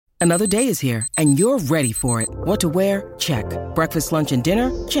Another day is here, and you're ready for it. What to wear? Check. Breakfast, lunch, and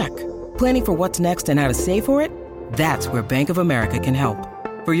dinner? Check. Planning for what's next and how to save for it? That's where Bank of America can help.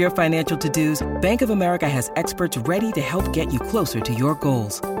 For your financial to-dos, Bank of America has experts ready to help get you closer to your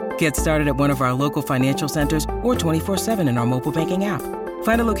goals. Get started at one of our local financial centers or 24/7 in our mobile banking app.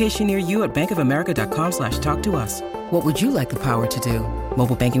 Find a location near you at bankofamerica.com/talktous. What would you like the power to do?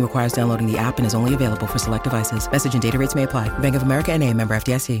 Mobile banking requires downloading the app and is only available for select devices. Message and data rates may apply. Bank of America N.A., member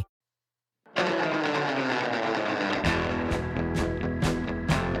FDIC.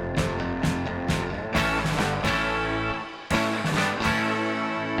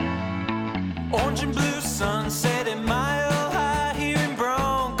 Orange and blue sunset a mile high here in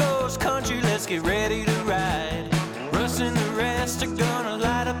Broncos country. Let's get ready to ride. Russ and the rest are gonna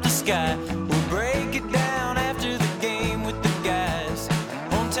light up the sky. We'll break it down after the game with the guys.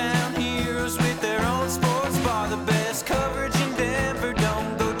 Hometown heroes with their own sports bar. The best coverage in Denver.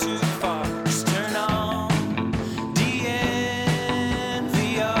 Don't go too far. Just turn on DNVR.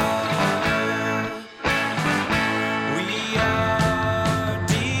 We are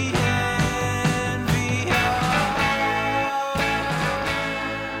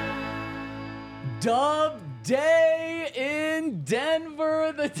Dub day in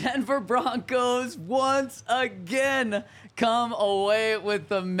Denver. The Denver Broncos once again come away with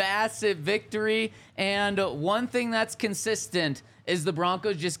the massive victory. And one thing that's consistent is the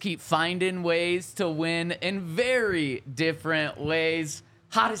Broncos just keep finding ways to win in very different ways.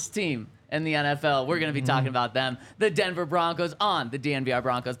 Hottest team in the NFL. We're going to be talking about them, the Denver Broncos, on the DNVR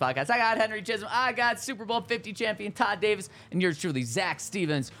Broncos podcast. I got Henry Chisholm. I got Super Bowl 50 champion Todd Davis, and yours truly, Zach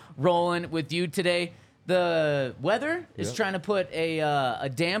Stevens, rolling with you today. The weather is trying to put a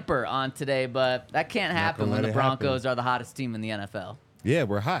damper on today, but that can't happen when the Broncos are the hottest team in the NFL. Yeah,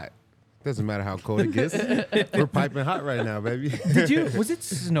 we're hot. Doesn't matter how cold it gets. We're piping hot right now, baby. Was it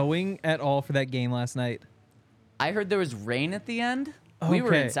snowing at all for that game last night? I heard there was rain at the end. We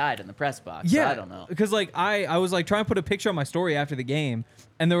were inside in the press box. Yeah, so I don't know. Because I was trying to put a picture on my story after the game,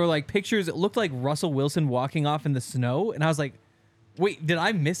 and there were pictures. It looked like Russell Wilson walking off in the snow, and I was like, "Wait, did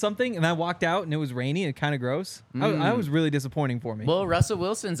I miss something?" And I walked out, and it was rainy and kind of gross. I was really disappointing for me. Well, Russell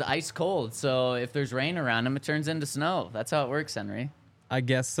Wilson's ice cold, so if there's rain around him, it turns into snow. That's how it works, Henry. I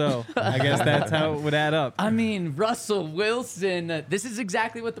guess so. I guess that's how it would add up. I mean, Russell Wilson, this is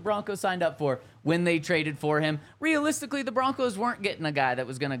exactly what the Broncos signed up for when they traded for him. Realistically, the Broncos weren't getting a guy that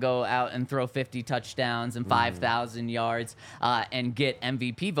was going to go out and throw 50 touchdowns and 5,000 yards and get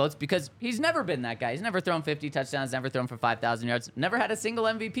MVP votes, because he's never been that guy. He's never thrown 50 touchdowns, never thrown for 5,000 yards, never had a single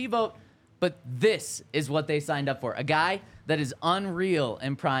MVP vote. But this is what they signed up for. A guy that is unreal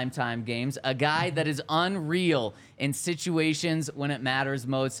in primetime games. A guy that is unreal in situations when it matters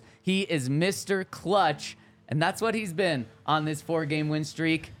most. He is Mr. Clutch, and that's what he's been on this 4-game win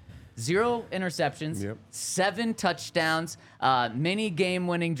streak. 0 interceptions, 7 touchdowns, many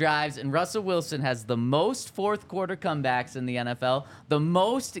game-winning drives, and Russell Wilson has the most fourth-quarter comebacks in the NFL, the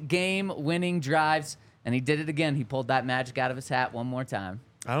most game-winning drives, and he did it again. He pulled that magic out of his hat one more time.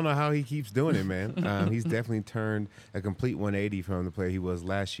 I don't know how he keeps doing it, man. He's definitely turned a complete 180 from the player he was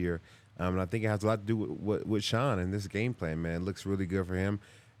last year. And I think it has a lot to do with Sean and this game plan, man. It looks really good for him.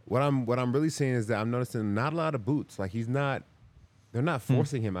 What I'm really seeing is that I'm noticing not a lot of boots. They're not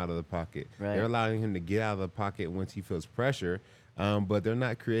forcing him out of the pocket. Right. They're allowing him to get out of the pocket once he feels pressure. But they're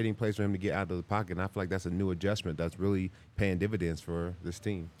not creating plays for him to get out of the pocket. And I feel like that's a new adjustment that's really paying dividends for this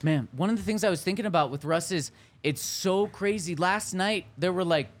team. Man, one of the things I was thinking about with Russ is it's so crazy. Last night, there were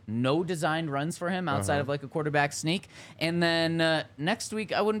no designed runs for him outside of a quarterback sneak. And then next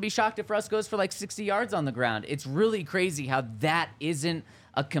week, I wouldn't be shocked if Russ goes for 60 yards on the ground. It's really crazy how that isn't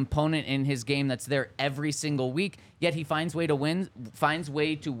a component in his game that's there every single week, yet he finds way to win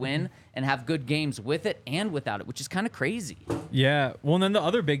and have good games with it and without it, which is kind of crazy. Yeah. Well, and then the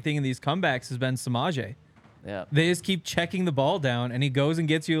other big thing in these comebacks has been Samaje. Yeah. They just keep checking the ball down, and he goes and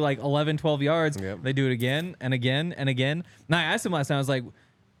gets you 11, 12 yards. Yep. They do it again and again and again. And I asked him last time, I was like,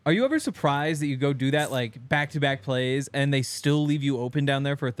 are you ever surprised that you go do that back-to-back plays and they still leave you open down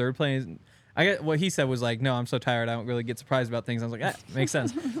there for a third play? What he said was no, I'm so tired, I don't really get surprised about things. I was like, makes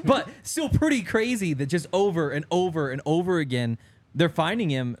sense. But still pretty crazy that just over and over and over again, they're finding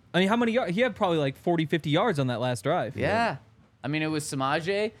him. I mean, how many yards? He had probably 40, 50 yards on that last drive. Yeah. I mean, it was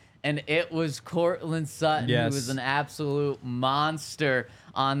Samaje, and it was Courtland Sutton, who was an absolute monster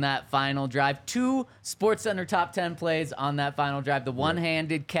on that final drive. 2 SportsCenter top 10 plays on that final drive. The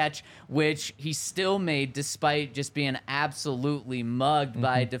one-handed catch, which he still made despite just being absolutely mugged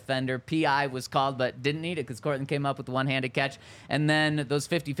by a defender. PI was called, but didn't need it because Courtland came up with the one-handed catch. And then those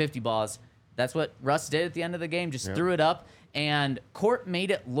 50-50 balls. That's what Russ did at the end of the game, just threw it up. And Court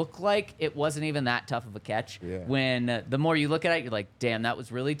made it look like it wasn't even that tough of a catch. Yeah. When the more you look at it, you're like, damn, that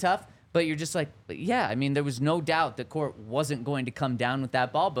was really tough. But you're just like, yeah, I mean, there was no doubt that Court wasn't going to come down with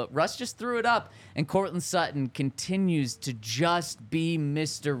that ball, but Russ just threw it up, and Courtland Sutton continues to just be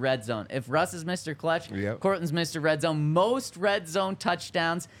Mr. Red Zone. If Russ is Mr. Clutch, Courtland's Mr. Red Zone. Most red zone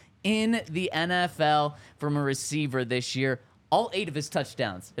touchdowns in the NFL from a receiver this year. All 8 of his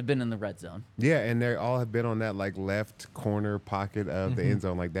touchdowns have been in the red zone. Yeah, and they all have been on that like left corner pocket of the end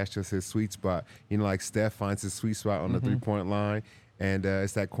zone. Like that's just his sweet spot. You know, like Steph finds his sweet spot on the 3-point line, and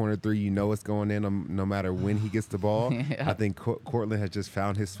it's that corner 3. You know it's going in no matter when he gets the ball. I think Courtland has just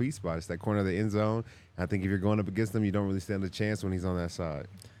found his sweet spot. It's that corner of the end zone. I think if you're going up against him, you don't really stand a chance when he's on that side.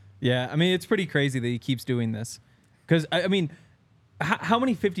 Yeah, I mean, it's pretty crazy that he keeps doing this. Because, I mean, how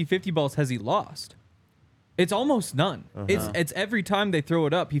many 50-50 balls has he lost? It's almost none. It's every time they throw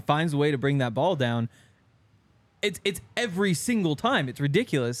it up, he finds a way to bring that ball down. It's every single time. It's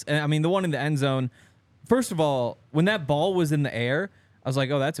ridiculous. And I mean, the one in the end zone, first of all, when that ball was in the air, I was like,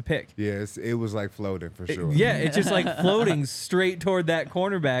 oh, that's a pick. Yes, it was like floating for sure. It's just like floating straight toward that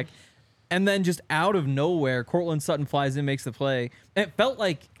cornerback. And then just out of nowhere, Courtland Sutton flies in, makes the play. And it felt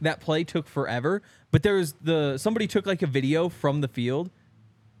like that play took forever, but somebody took like a video from the field.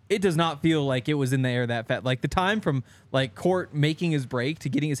 It does not feel like it was in the air that fast. Like the time from like Court making his break to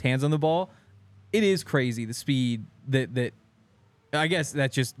getting his hands on the ball, it is crazy. The speed that I guess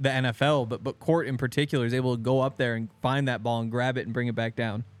that's just the NFL, but Court in particular is able to go up there and find that ball and grab it and bring it back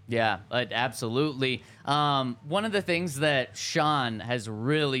down. Yeah, absolutely. One of the things that Sean has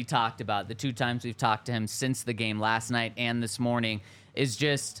really talked about the 2 times we've talked to him since the game last night and this morning is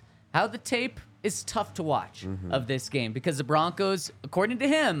just how the tape is tough to watch of this game because the Broncos, according to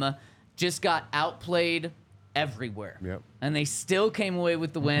him, just got outplayed everywhere. Yep. And they still came away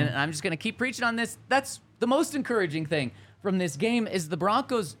with the win. And I'm just going to keep preaching on this. That's the most encouraging thing from this game is the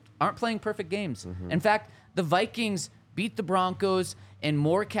Broncos aren't playing perfect games. In fact, the Vikings beat the Broncos in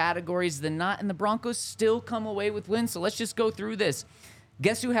more categories than not, and the Broncos still come away with wins. So let's just go through this.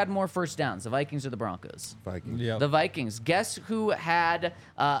 Guess who had more first downs, the Vikings or the Broncos? Vikings. Yep. The Vikings. Guess who had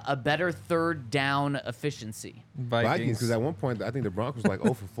a better third down efficiency? Vikings, because at one point, I think the Broncos were like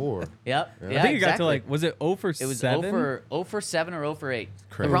 0 for 4. Yep. I think it got to like, was it 0 for 7? It was 0 for 7 or 0 for 8.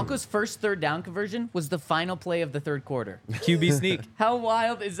 Crazy. The Broncos' first third down conversion was the final play of the third quarter. QB sneak. How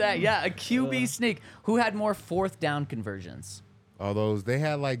wild is that? Yeah, a QB sneak. Who had more fourth down conversions? All those, they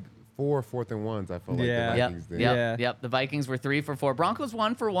had like 4 4th and 1s, I felt like the Vikings did. Yep. The Vikings were 3 for 4. Broncos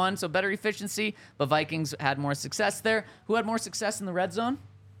 1 for 1, so better efficiency, but Vikings had more success there. Who had more success in the red zone?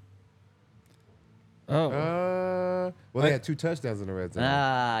 Well, they had 2 touchdowns in the red zone.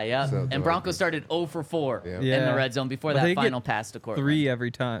 Yeah. So and Broncos started 0 for 4 in Yeah. the red zone before But that they get final pass to Courtland. 3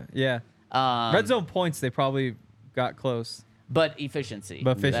 every time. Yeah. Red zone points, they probably got close. But efficiency.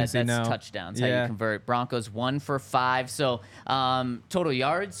 But efficiency, that's no. touchdowns, how you convert. Broncos 1 for 5. So total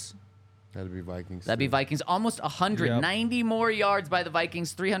yards. That'd be Vikings. That'd be Vikings. Almost 190 Yep. more yards by the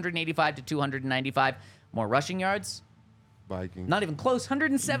Vikings. 385 to 295. More rushing yards. Vikings. Not even close.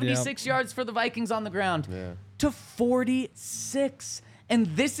 176 yards for the Vikings on the ground. Yeah. To 46. And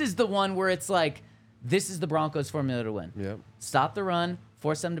this is the one where it's like, this is the Broncos' formula to win. Yep. Stop the run,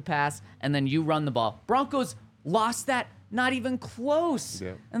 force them to pass, and then you run the ball. Broncos lost that. Not even close.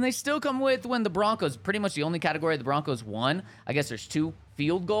 Yep. And they still come with when the Broncos, pretty much the only category the Broncos won. I guess there's 2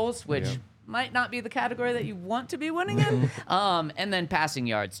 field goals, which might not be the category that you want to be winning in. And then passing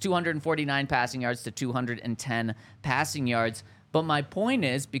yards, 249 passing yards to 210 passing yards. But my point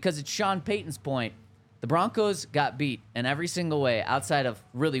is, because it's Sean Payton's point, the Broncos got beat in every single way outside of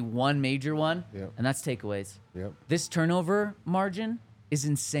really one major one, and that's takeaways. Yep. This turnover margin is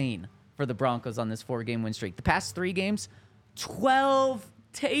insane for the Broncos on this 4-game win streak. The past 3 games, 12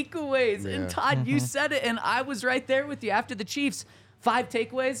 takeaways. And Todd, you said it, and I was right there with you. After the Chiefs, 5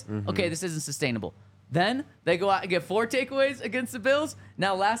 takeaways. Okay, this isn't sustainable. Then they go out and get 4 takeaways against the Bills.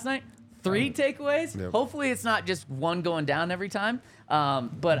 Now last night, 3 takeaways. Yep. Hopefully it's not just one going down every time.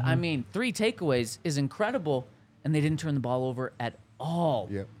 But I mean, 3 takeaways is incredible, and they didn't turn the ball over at all.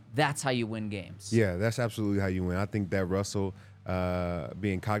 Yep. That's how you win games. Yeah, that's absolutely how you win. I think that Russell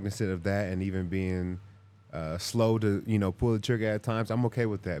being cognizant of that and even being slow to, pull the trigger at times, I'm okay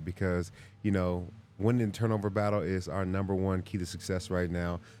with that because, winning the turnover battle is our number 1 key to success right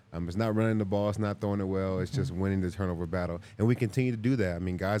now. It's not running the ball, it's not throwing it well, it's just winning the turnover battle. And we continue to do that. I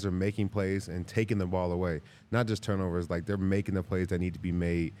mean, guys are making plays and taking the ball away. Not just turnovers, like they're making the plays that need to be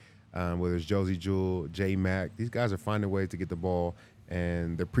made, whether it's Josie Jewell, J Mac. These guys are finding ways to get the ball,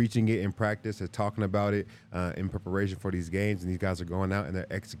 and they're preaching it in practice, they're talking about it in preparation for these games, and these guys are going out and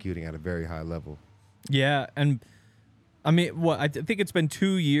they're executing at a very high level. Yeah, and I mean, I think it's been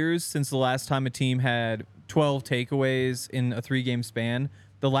 2 years since the last time a team had 12 takeaways in a 3-game span.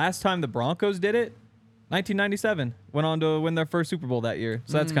 The last time the Broncos did it, 1997, went on to win their first Super Bowl that year.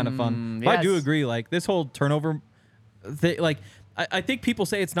 So that's kind of fun. But I do agree, like, this whole turnover thing, like, I think people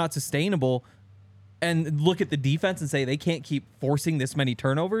say it's not sustainable and look at the defense and say they can't keep forcing this many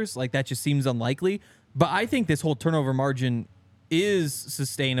turnovers. Like, that just seems unlikely. But I think this whole turnover margin is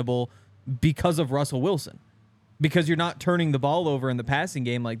sustainable because of Russell Wilson. Because you're not turning the ball over in the passing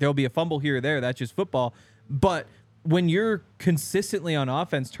game. Like, there'll be a fumble here or there. That's just football. But when you're consistently on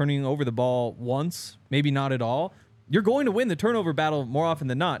offense turning over the ball once, maybe not at all, you're going to win the turnover battle more often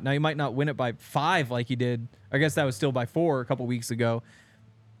than not. Now, you might not win it by 5 like you did. I guess that was still by 4 a couple weeks ago.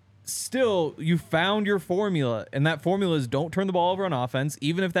 Still, you found your formula, and that formula is don't turn the ball over on offense,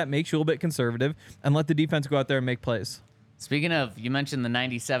 even if that makes you a little bit conservative, and let the defense go out there and make plays. Speaking of, you mentioned the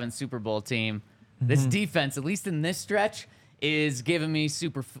 97 Super Bowl team. This defense, at least in this stretch, is giving me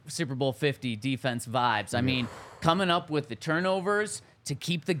Super Bowl 50 defense vibes. I mean, coming up with the turnovers to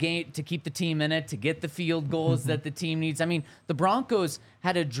keep the game, to keep the team in it, to get the field goals that the team needs. I mean, the Broncos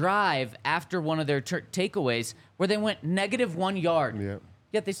had a drive after one of their takeaways where they went -1 yard. Yeah.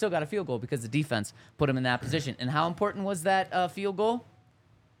 Yet they still got a field goal because the defense put them in that position. And how important was that field goal?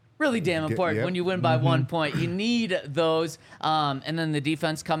 Really damn important. When you win by 1 point, you need those. And then the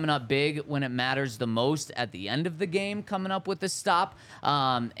defense coming up big when it matters the most at the end of the game, coming up with the stop.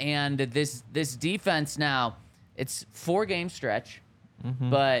 And this defense now, it's 4-game stretch,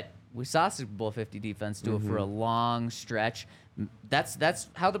 but we saw Super Bowl 50 defense do it for a long stretch. That's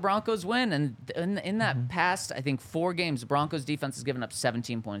how the Broncos win. And in that past, I think 4 games, the Broncos defense has given up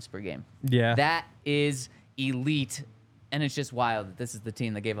 17 points per game. Yeah, that is elite. And it's just wild that this is the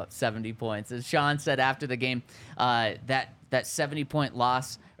team that gave up 70 points. As Sean said after the game, that 70-point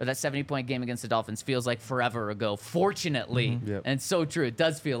loss or that 70-point game against the Dolphins feels like forever ago, fortunately. And it's so true. It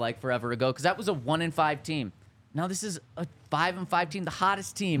does feel like forever ago because that was a 1-5 team. Now this is a 5-5 team, the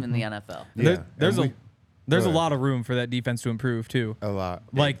hottest team in the NFL. Yeah. There's a lot of room for that defense to improve, too. A lot.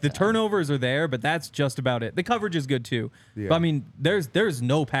 Like, the turnovers are there, but that's just about it. The coverage is good, too. Yeah. But, I mean, there's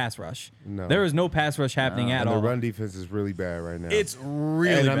no pass rush. No. There is no pass rush happening at all. The run defense is really bad right now. It's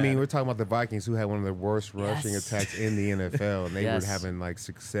really bad. And, I mean, we're talking about the Vikings, who had one of the worst rushing attacks in the NFL, and they were having, like,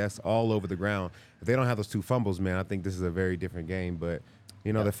 success all over the ground. If they don't have those 2 fumbles, man, I think this is a very different game. But,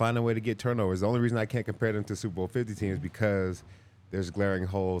 you know, they find a way to get turnovers. The only reason I can't compare them to Super Bowl 50 teams is because there's glaring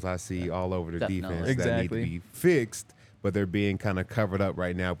holes I see all over the defense that need to be fixed, but they're being kind of covered up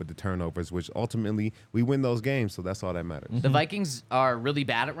right now with the turnovers, which ultimately we win those games, so that's all that matters. The Vikings are really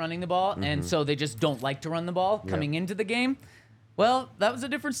bad at running the ball, and so they just don't like to run the ball coming into the game. Well, that was a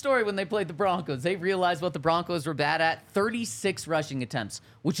different story when they played the Broncos. They realized what the Broncos were bad at. 36 rushing attempts,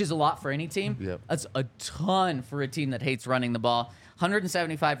 which is a lot for any team. That's a ton for a team that hates running the ball.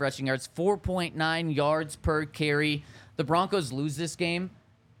 175 rushing yards, 4.9 yards per carry. The Broncos lose this game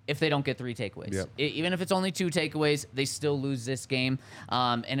if they don't get 3 takeaways. Even if it's only 2 takeaways, they still lose this game.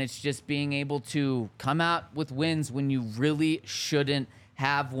 And it's just being able to come out with wins when you really shouldn't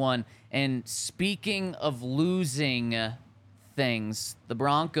have one. And speaking of losing things, the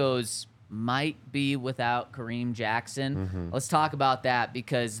Broncos might be without Kareem Jackson. Let's talk about that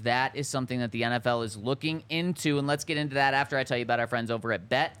because that is something that the NFL is looking into. And let's get into that after I tell you about our friends over at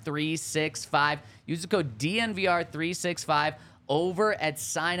Bet365. Use the code DNVR365 over at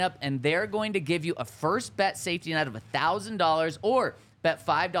sign up, and they're going to give you a first bet safety net of $1,000 or bet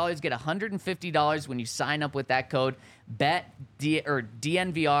 $5, get $150 when you sign up with that code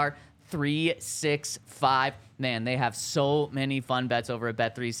DNVR365. Man, they have so many fun bets over at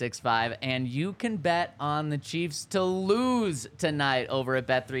Bet365, and you can bet on the Chiefs to lose tonight over at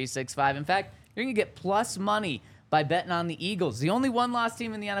Bet365. In fact, you're going to get plus money by betting on the Eagles, the only one-loss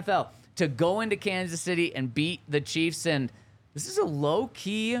team in the NFL, to go into Kansas City and beat the Chiefs. And this is a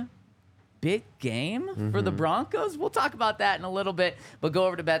low-key big game for the Broncos. We'll talk about that in a little bit, but go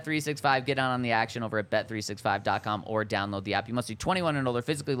over to Bet365, get on the action over at bet365.com or download the app. You must be 21 and older,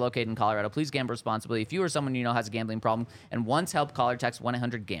 physically located in Colorado. Please gamble responsibly. If you or someone you know has a gambling problem and wants help, call or text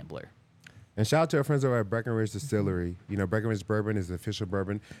 1-800-GAMBLER. And shout out to our friends over at Breckenridge Distillery. You know, Breckenridge Bourbon is the official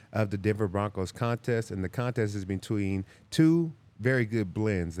bourbon of the Denver Broncos contest, and the contest is between 2 very good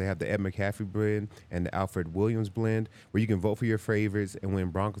blends. They have the Ed McCaffrey blend and the Alfred Williams blend, where you can vote for your favorites and win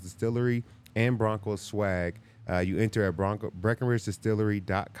Broncos Distillery and Broncos swag. You enter at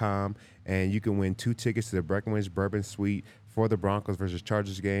BreckenridgeDistillery.com, and you can win 2 tickets to the Breckenridge Bourbon Suite for the Broncos versus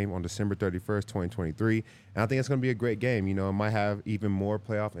Chargers game on December 31st, 2023. And I think it's going to be a great game. You know, it might have even more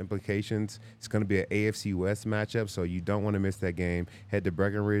playoff implications. It's going to be an AFC West matchup, so you don't want to miss that game. Head to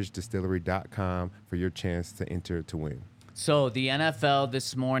BreckenridgeDistillery.com for your chance to enter to win. So the NFL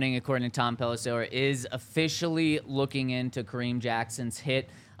this morning, according to Tom Pelissero, is officially looking into Kareem Jackson's hit,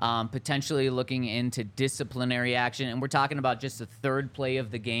 potentially looking into disciplinary action. And we're talking about just the third play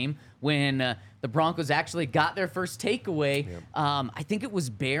of the game when the Broncos actually got their first takeaway. Yep. I think it was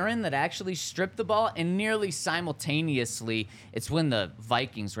Barron that actually stripped the ball, and nearly simultaneously, it's when the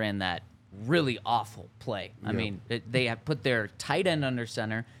Vikings ran that really awful play. I mean, they had put their tight end under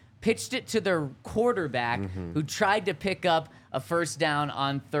center, pitched it to their quarterback, who tried to pick up a first down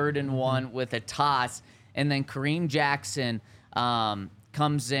on 3rd and 1 with a toss, and then Kareem Jackson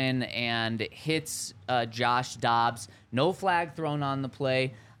comes in and hits Josh Dobbs. No flag thrown on the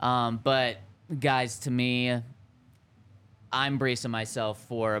play, but guys, to me, I'm bracing myself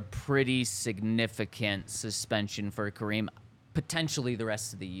for a pretty significant suspension for Kareem, potentially the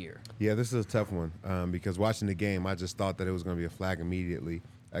rest of the year. Yeah, this is a tough one because watching the game, I just thought that it was going to be a flag immediately.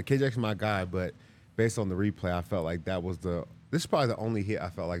 K. Jackson's my guy, but based on the replay, I felt like this is probably the only hit I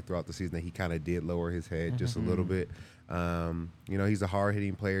felt like throughout the season that he kind of did lower his head just a little bit. He's a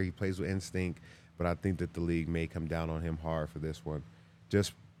hard-hitting player. He plays with instinct, but I think that the league may come down on him hard for this one.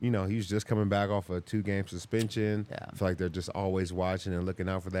 He's just coming back off a 2-game suspension. Yeah. I feel like they're just always watching and looking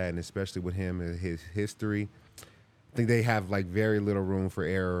out for that, and especially with him and his history, I think they have like very little room for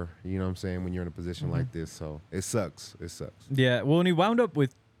error, you know what I'm saying, when you're in a position like this. So it sucks. Yeah, well, and he wound up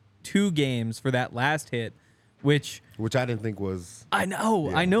with 2 games for that last hit, which I didn't think was. I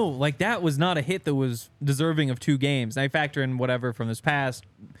know. Like, that was not a hit that was deserving of 2 games. I factor in whatever from his past.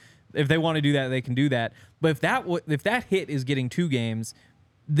 If they want to do that, they can do that. But if that hit is getting 2 games,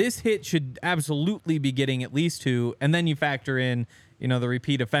 this hit should absolutely be getting at least 2, and then you factor in, the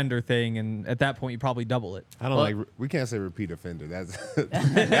repeat offender thing, and at that point you probably double it. We can't say repeat offender. That's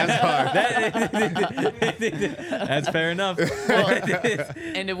hard. That's fair enough.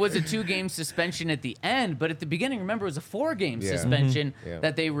 And it was a 2-game suspension at the end, but at the beginning, remember, it was a 4-game suspension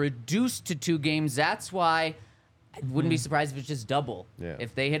that they reduced to 2 games. That's why I wouldn't be surprised if it's just double. Yeah.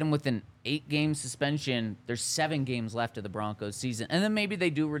 If they hit him with an 8-game suspension, there's 7 games left of the Broncos season. And then maybe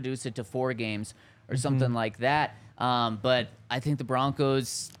they do reduce it to 4 games or something like that. But I think the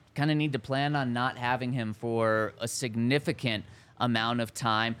Broncos kind of need to plan on not having him for a significant amount of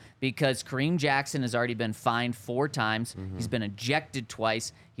time because Kareem Jackson has already been fined 4 times. He's been ejected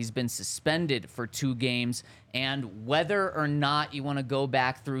twice. He's been suspended for 2 games. And whether or not you want to go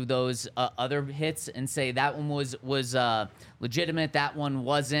back through those other hits and say that one was legitimate, that one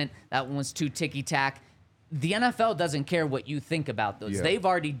wasn't, that one was too ticky-tack, the NFL doesn't care what you think about those. Yeah. They've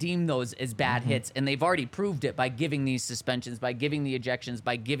already deemed those as bad hits, and they've already proved it by giving these suspensions, by giving the ejections,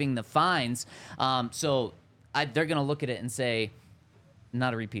 by giving the fines. So they're going to look at it and say,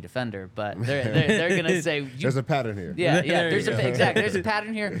 not a repeat offender, but they're going to say... There's a pattern here. Yeah, exactly. There's a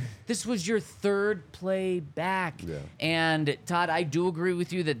pattern here. This was your 3rd play back. Yeah. And, Todd, I do agree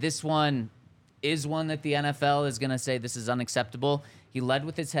with you that this one is one that the NFL is going to say this is unacceptable. He led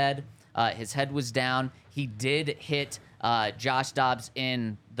with his head. His head was down. He did hit Josh Dobbs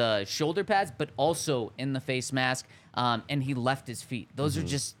in the shoulder pads, but also in the face mask, and he left his feet. Those are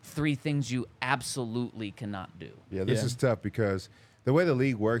just 3 things you absolutely cannot do. Yeah, this is tough because the way the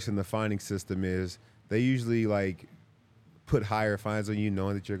league works and the fining system is they usually put higher fines on you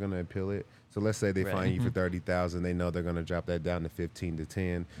knowing that you're going to appeal it. So let's say they fine you for $30,000, they know they're going to drop that down to 15 to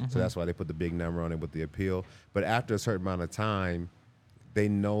 10. So that's why they put the big number on it with the appeal. But after a certain amount of time, they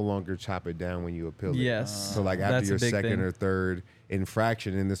no longer chop it down when you appeal it. Yes. So after your second or third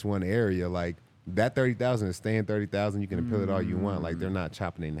infraction in this one area, that 30,000 is staying 30,000. You can appeal it all you want. They're not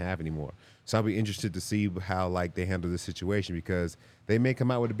chopping it in half anymore. So I'll be interested to see how they handle this situation because they may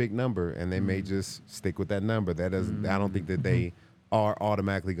come out with a big number and they may just stick with that number. That doesn't. I don't think that they are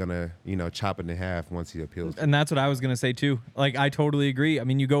automatically gonna chop it in half once he appeals. And that's what I was gonna say too. I totally agree. I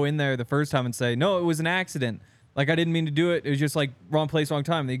mean, you go in there the first time and say, no, it was an accident. I didn't mean to do it. It was just wrong place, wrong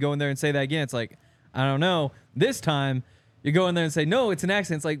time. And you go in there and say that again. It's I don't know. This time, you go in there and say, no, it's an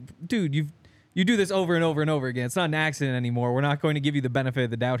accident. It's dude, you do this over and over and over again. It's not an accident anymore. We're not going to give you the benefit of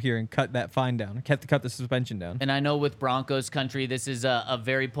the doubt here and cut that fine down, cut the suspension down. And I know with Broncos country, this is a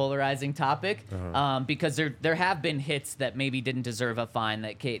very polarizing topic because there have been hits that maybe didn't deserve a fine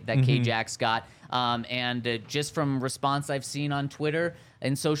that K-Jax got. And just from response I've seen on Twitter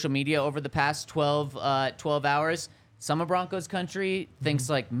and social media over the past 12 hours, some of Broncos country thinks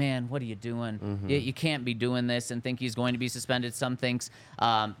man, what are you doing? You can't be doing this, and think he's going to be suspended. Some thinks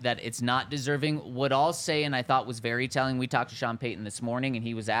that it's not deserving. What I'll say, and I thought was very telling, we talked to Sean Payton this morning, and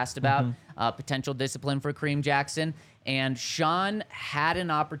he was asked about potential discipline for Kareem Jackson, and Sean had an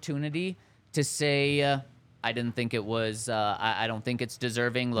opportunity to say, I didn't think it was, I don't think it's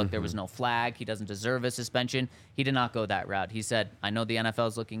deserving. Look, there was no flag. He doesn't deserve a suspension. He did not go that route. He said, I know the NFL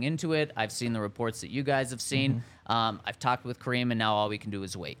is looking into it. I've seen the reports that you guys have seen. I've talked with Kareem, and now all we can do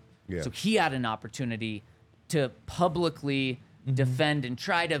is wait. Yeah. So he had an opportunity to publicly defend and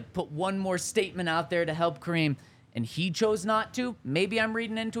try to put one more statement out there to help Kareem, and he chose not to. Maybe I'm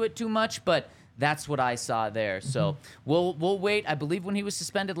reading into it too much, but that's what I saw there. So we'll wait. I believe when he was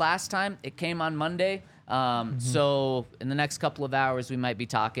suspended last time, it came on Monday. So in the next couple of hours, we might be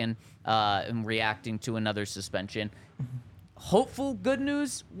talking and reacting to another suspension. Hopeful good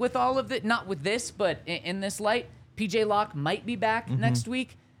news with all of it, not with this, but in this light, PJ Locke might be back next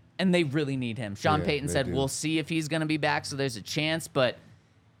week, and they really need him. Sean Payton said, we'll see if he's going to be back, so there's a chance. But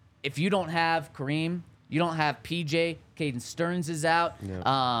if you don't have Kareem, you don't have PJ, Caden Stearns is out.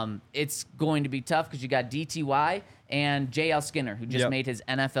 It's going to be tough because you got DTY and JL Skinner, who just made his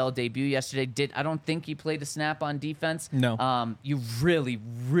NFL debut yesterday. I don't think he played a snap on defense. No. You really,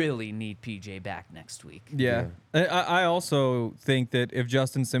 really need PJ back next week. Yeah. I also think that if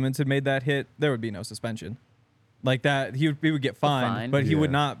Justin Simmons had made that hit, there would be no suspension. Like that, he would get fined, but he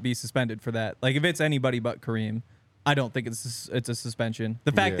would not be suspended for that. Like if it's anybody but Kareem, I don't think it's a suspension.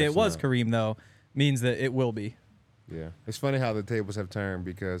 The fact that it was Kareem, though, means that it will be. Yeah. It's funny how the tables have turned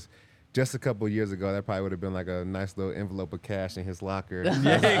because just a couple of years ago, that probably would have been like a nice little envelope of cash in his locker.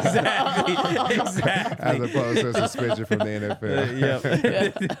 Yeah, exactly. As opposed to a suspension from the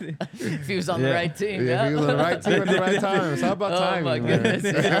NFL. If he was on the right team. If he was on the right team at the right time. It's all about timing. Oh, my goodness.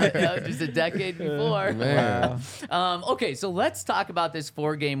 That was just a decade before. Man. Wow. Okay, so let's talk about this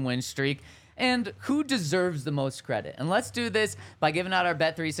 4-game win streak and who deserves the most credit. And let's do this by giving out our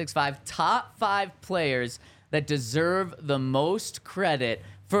Bet365 top 5 players that deserve the most credit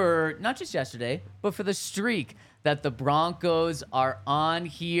for not just yesterday, but for the streak that the Broncos are on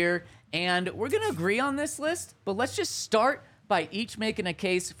here. And we're going to agree on this list, but let's just start by each making a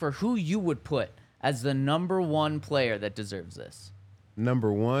case for who you would put as the number 1 player that deserves this.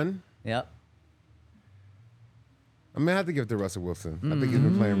 Number 1? Yep. I mean, I have to give it to Russell Wilson. I think he's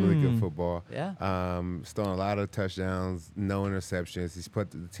been playing really good football. Yeah. He's throwing a lot of touchdowns, no interceptions. He's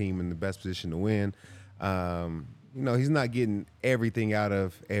put the team in the best position to win. He's not getting everything out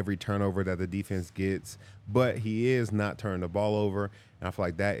of every turnover that the defense gets, but he is not turning the ball over, and I feel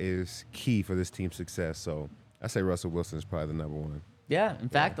like that is key for this team's success. So I say Russell Wilson is probably the number 1. Yeah. In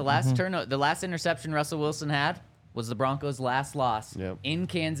fact, the last interception Russell Wilson had was the Broncos' last loss in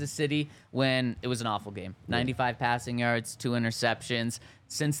Kansas City when it was an awful game. 95 passing yards, 2 interceptions.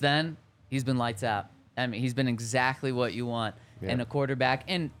 Since then, he's been lights out. I mean, he's been exactly what you want in a quarterback.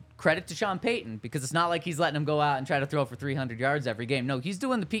 And credit to Sean Payton, because it's not like he's letting him go out and try to throw for 300 yards every game. No, he's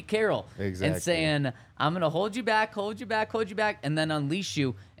doing the Pete Carroll and saying, I'm going to hold you back, and then unleash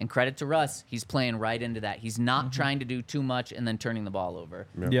you. And credit to Russ, he's playing right into that. He's not trying to do too much and then turning the ball over.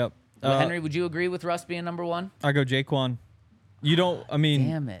 Yep. Henry, would you agree with Russ being number 1? I go Jaquan. You don't, I mean.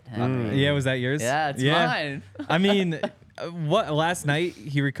 Damn it, Henry. Yeah, was that yours? Yeah, it's mine. I mean, last night,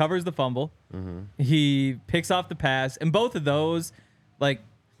 he recovers the fumble. He picks off the pass. And both of those, like,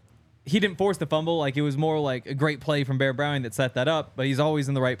 he didn't force the fumble. Like, it was more like a great play from Bear Browning that set that up. But he's always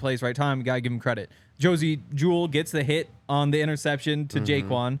in the right place, right time. Got to give him credit. Josie Jewell gets the hit on the interception to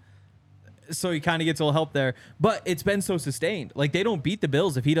Jaquan. So he kind of gets a little help there. But it's been so sustained. Like, they don't beat the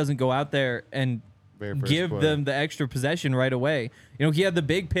Bills if he doesn't go out there and give them the extra possession right away. You know, he had the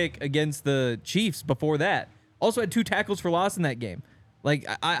big pick against the Chiefs before that. Also had 2 tackles for loss in that game. Like,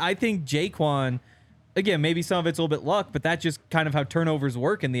 I think Jaquan, again, maybe some of it's a little bit luck, but that's just kind of how turnovers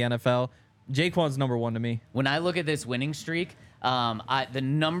work in the NFL. Jaquan's number 1 to me. When I look at this winning streak, the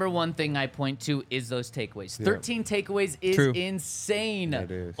number 1 thing I point to is those takeaways. 13 takeaways is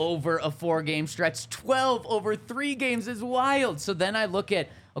insane over a 4-game stretch. 12 over 3 games is wild. So then I look at,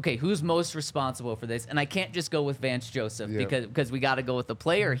 okay, who's most responsible for this? And I can't just go with Vance Joseph because we got to go with the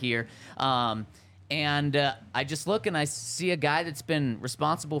player here. And I just look and I see a guy that's been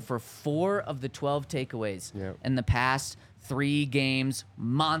responsible for 4 of the 12 takeaways in the past 3 games.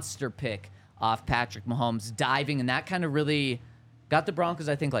 Monster pick off Patrick Mahomes, diving, and that kind of really got the Broncos,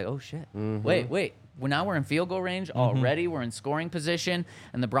 I think, like, oh, shit. Wait. Now we're in field goal range already. We're in scoring position,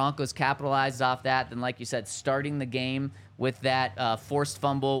 and the Broncos capitalized off that. Then, like you said, starting the game with that forced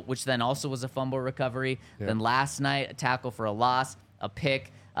fumble, which then also was a fumble recovery. Then last night, a tackle for a loss, a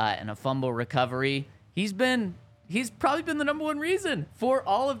pick, and a fumble recovery. He's probably been the number 1 reason for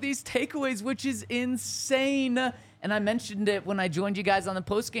all of these takeaways, which is insane. And I mentioned it when I joined you guys on the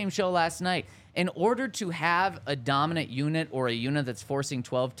postgame show last night. In order to have a dominant unit or a unit that's forcing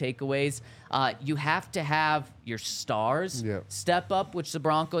 12 takeaways, you have to have your stars step up, which the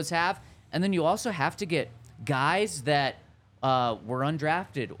Broncos have. And then you also have to get guys that were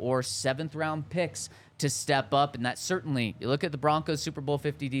undrafted or 7th-round picks to step up, and that certainly, you look at the Broncos Super Bowl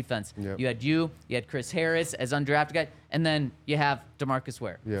 50 defense. Yep. You had Chris Harris as undrafted guy, and then you have DeMarcus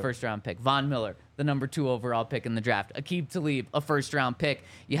Ware, Yep. 1st-round pick. Von Miller, the number 2 overall pick in the draft. Aqib Talib, a 1st-round pick.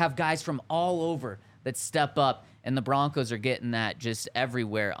 You have guys from all over that step up, and the Broncos are getting that just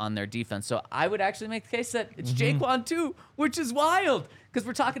everywhere on their defense. So I would actually make the case that it's Jaquan too, which is wild, because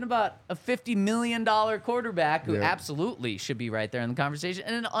we're talking about a $50 million quarterback who absolutely should be right there in the conversation,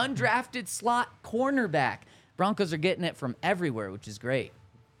 and an undrafted slot cornerback. Broncos are getting it from everywhere, which is great.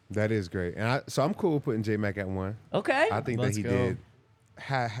 That is great. And so I'm cool with putting J-Mac at 1. Okay. I think Let's that he go.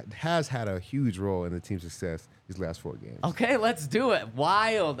 has had a huge role in the team's success these last 4 games. Okay, let's do it.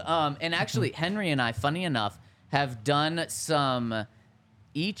 Wild. And actually, Henry and I, funny enough, have done some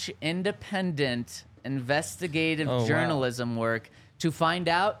each independent investigative journalism work to find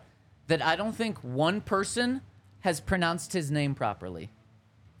out that I don't think one person has pronounced his name properly.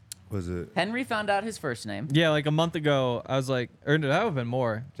 Was it? Henry found out his first name. Yeah, like a month ago, I was like, or that would have been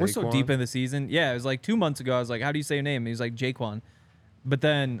more. We're so Jaquan? deep in the season. Yeah, it was like 2 months ago. I was like, how do you say your name? And he was like, Jaquan. But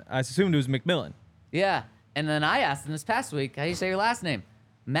then I assumed it was McMillan. Yeah. And then I asked him this past week, how do you say your last name?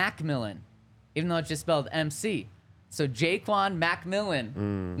 Macmillan, even though it's just spelled MC. So Jaquan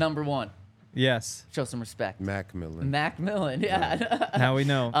Macmillan, number 1. Yes. Show some respect. Macmillan. Macmillan, yeah. Now we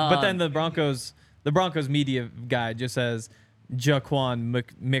know. But then the Broncos media guy just says Jaquan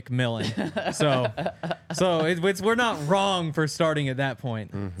McMillan. So we're not wrong for starting at that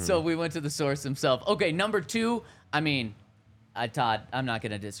point. So we went to the source himself. Okay, number 2, I mean, Todd, I'm not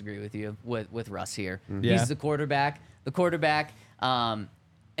going to disagree with you with Russ here. Yeah. He's the quarterback. The quarterback,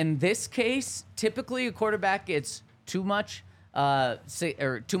 in this case, typically a quarterback gets too much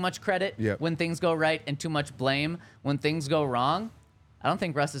too much credit when things go right and too much blame when things go wrong. I don't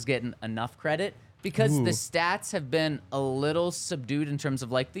think Russ is getting enough credit because the stats have been a little subdued in terms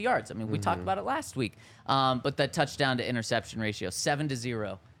of like the yards. I mean, we talked about it last week, but the touchdown to interception ratio,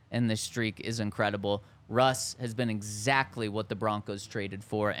 7-0 in this streak is incredible. Russ has been exactly what the Broncos traded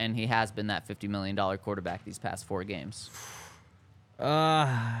for, and he has been that $50 million quarterback these past 4 games.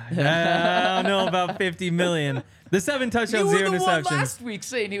 I don't know about 50 million. The 7 touchdowns, 0 You were the one interceptions. last week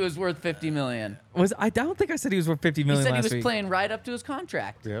saying he was worth $50 million. I don't think I said he was worth 50 He million said he last was week. playing right up to his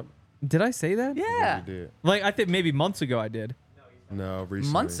contract. Yep. Did I say that? Yeah. You did. Like I think maybe months ago I did. No,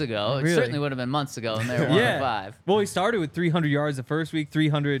 recently. Months ago. It Really? certainly would have been months ago, and they were 1-5. Well, he started with 300 yards the first week,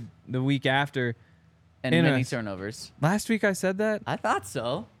 300 the week after. And In many a- turnovers. Last week I said that. I thought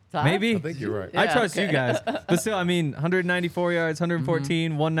so. Todd? Maybe. I think you're right. I Yeah, trust okay. you guys. But still, I mean, 194 yards,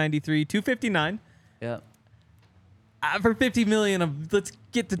 114, 193, 259. Yeah. For 50 million, let's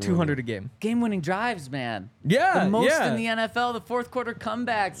get to 200 a game. Game-winning drives, man. Yeah, The most yeah. in the NFL, the fourth quarter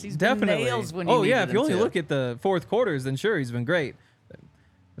comebacks. He's Definitely. been nails when you oh, yeah. needed If you him only to. look at the fourth quarters, then sure, he's been great.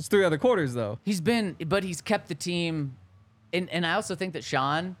 It's 3 other quarters, though. But he's kept the team. And I also think that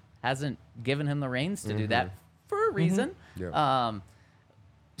Sean hasn't given him the reins to do that for a reason. Yeah.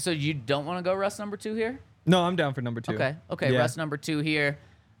 So you don't want to go Russ number 2 here? No, I'm down for number 2. Okay. Yeah. Russ number 2 here.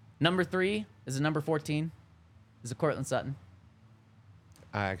 Number 3 is a number 14. Is it Courtland Sutton?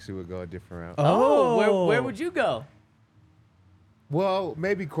 I actually would go a different route. Oh. Where would you go? Well,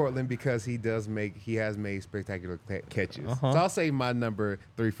 maybe Courtland because he has made spectacular catches. So I'll say my number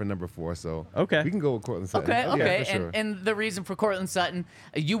 3 for number 4. So Okay. we can go with Courtland Sutton. Okay, okay. Yeah, for sure. And the reason for Courtland Sutton,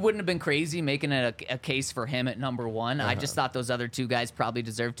 you wouldn't have been crazy making it a case for him at number 1. I just thought those other 2 guys probably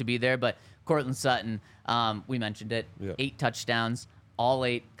deserved to be there. But Courtland Sutton, we mentioned it, Yep. 8 touchdowns, all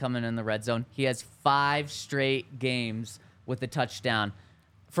 8 coming in the red zone. He has 5 straight games with a touchdown.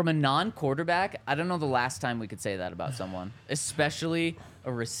 From a non-quarterback, I don't know the last time we could say that about someone, especially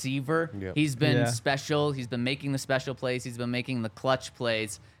a receiver. Yep. He's been Yeah. special. He's been making the special plays. He's been making the clutch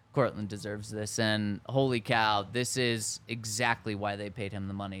plays. Courtland deserves this, and holy cow, this is exactly why they paid him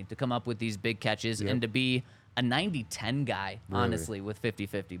the money, to come up with these big catches and to be a 90-10 guy, Really? honestly, with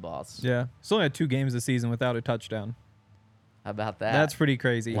 50-50 balls. Yeah. He's only had 2 games this season without a touchdown. How about that? That's pretty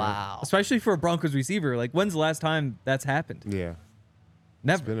crazy. Wow. Especially for a Broncos receiver. Like, when's the last time that's happened? Yeah. It's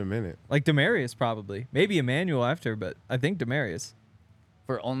Never. been a minute. Like Demarius probably. Maybe Emmanuel after, but I think Demarius.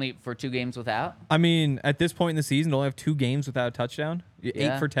 for 2 games without. I mean, at this point in the season, to only have 2 games without a touchdown. 8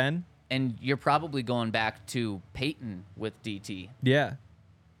 Yeah. for 10. And you're probably going back to Peyton with DT Yeah.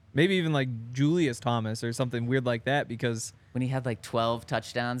 Maybe even like Julius Thomas or something weird like that because when he had like 12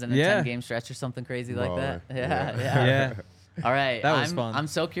 touchdowns in a Yeah. 10-game stretch or something crazy like that. Baller. Yeah. yeah. All right. That was fun. I'm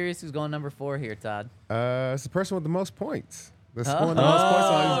so curious who's going number 4 here, Todd. It's the person with the most points. The scoring the most points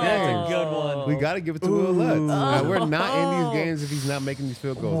on these that's games. a good one. We got to give it to Will Lutz. We're not in these games if he's not making these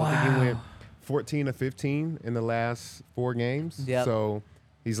field goals. I think he went 14 of 15 in the last 4 games. Yep. So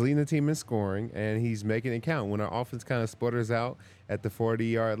he's leading the team in scoring, and he's making it count. When our offense kind of sputters out at the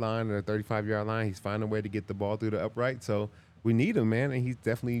 40-yard line or the 35-yard line, he's finding a way to get the ball through the upright. So we need him, man, and he's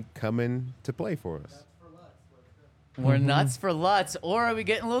definitely coming to play for us. We're nuts for Lutz, or are we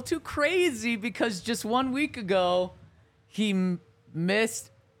getting a little too crazy because just 1 week ago he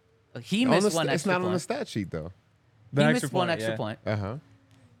missed one extra point. It's not on the stat sheet, though. The He extra missed one point, extra yeah. point. Uh-huh.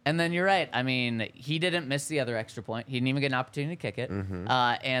 And then you're right. I mean, he didn't miss the other extra point. He didn't even get an opportunity to kick it.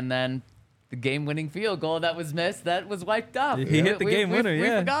 And then the game-winning field goal that was missed, that was wiped off. He hit the game winner, We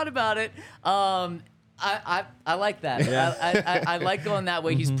yeah. forgot about it. I like that. Yeah. I like going that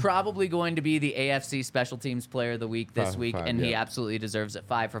way. He's probably going to be the AFC Special Teams Player of the Week this 5 for week, 5, and he yeah. absolutely deserves it.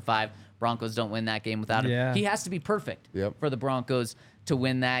 5 for 5. Broncos don't win that game without him. Yeah. He has to be perfect Yep. for the Broncos to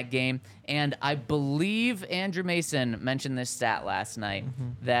win that game. And I believe Andrew Mason mentioned this stat last night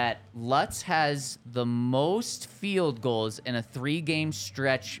that Lutz has the most field goals in a 3-game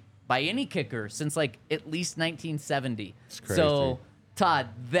stretch by any kicker since like at least 1970. It's crazy. So, Todd,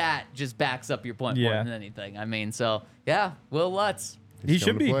 that just backs up your point more Yeah. than anything. I mean, so yeah, Will Lutz. He He's should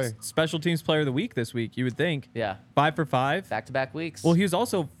coming to be play. Special Teams Player of the Week this week, you would think. Yeah, 5 for 5. back-to-back weeks. Well, he was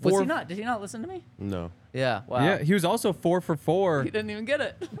also 4. was he not? Did he not listen to me? No. Yeah. Wow. Yeah, he was also 4 for 4. He didn't even get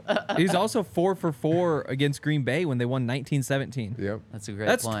it. He's also 4 for 4 against Green Bay when they won 19-17. Yep. That's a great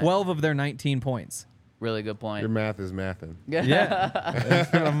That's point. 12 of their 19 points. Really good point. Your math is mathing. Yeah,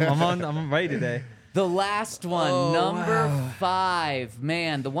 I'm right today. The last one, number 5.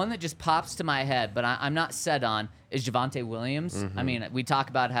 Man, the one that just pops to my head, but I'm not set on, is Javonte Williams. I mean, we talk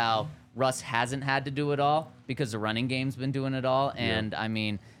about how Russ hasn't had to do it all because the running game's been doing it all. And, I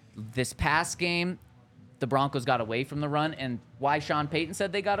mean, this past game, the Broncos got away from the run. And why Sean Payton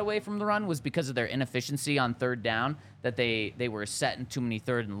said they got away from the run was because of their inefficiency on third down, that they were setting too many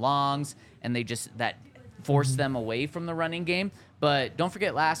third and longs, and that forced them away from the running game. But don't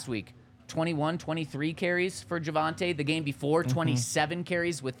forget last week, 21, 23 carries for Javonte. The game before, 27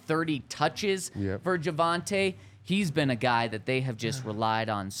 carries with 30 touches for Javonte. He's been a guy that they have just relied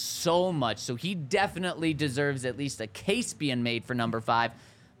on so much. So he definitely deserves at least a case being made for number 5.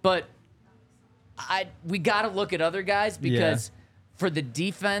 But we got to look at other guys because for the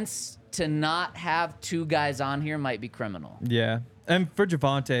defense to not have 2 guys on here might be criminal. Yeah, and for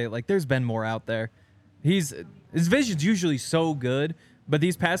Javonte, like there's been more out there. His vision's usually so good, but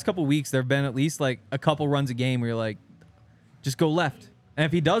these past couple weeks there have been at least like a couple runs a game where you're like, just go left. And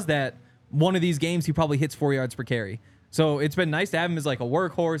if he does that, one of these games he probably hits 4 yards per carry. So it's been nice to have him as like a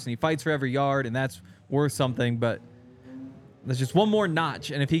workhorse, and he fights for every yard, and that's worth something. But there's just one more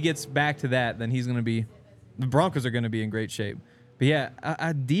notch, and if he gets back to that, then the Broncos are going to be in great shape. But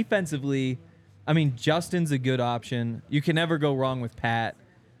yeah, defensively, I mean, Justin's a good option. You can never go wrong with Pat.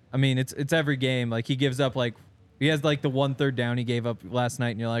 I mean, it's every game. Like he gives up he has like the 1 3rd down he gave up last night,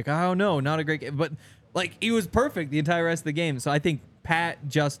 and you're like, oh no, not a great game. But like he was perfect the entire rest of the game. So I think Pat,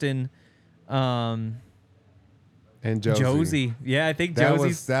 Justin, And Josie. Josie. Yeah, I think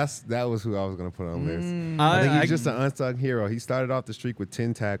Josie's. That was who I was going to put on the list. I think he's just an unsung hero. He started off the streak with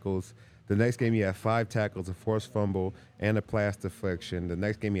 10 tackles. The next game, he had 5 tackles, a forced fumble, and a pass deflection. The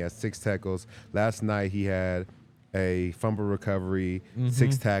next game, he had 6 tackles. Last night, he had a fumble recovery,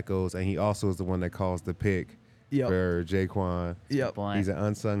 6 tackles, and he also is the one that calls the pick for Jaquan. Yep. He's an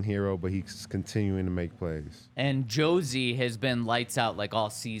unsung hero, but he's continuing to make plays. And Josie has been lights out like all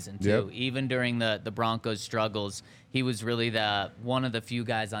season too. Yep. Even during the Broncos' struggles, he was really one of the few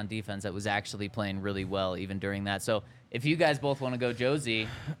guys on defense that was actually playing really well even during that. So if you guys both want to go Josie,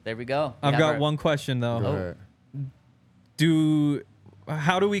 there we go. I've got one question though. Go ahead.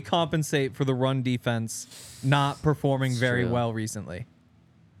 How do we compensate for the run defense not performing very true. well recently?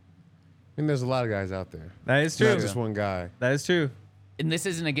 And there's a lot of guys out there. That is It's true. not just one guy. That is true. And this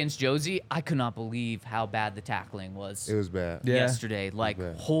isn't against Josie. I could not believe how bad the tackling was. It was bad. Yeah. Yesterday. Like,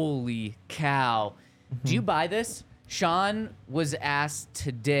 bad. holy cow. Do you buy this? Sean was asked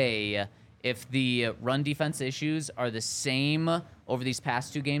today if the run defense issues are the same over these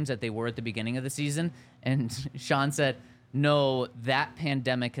past 2 games that they were at the beginning of the season. And Sean said, no, that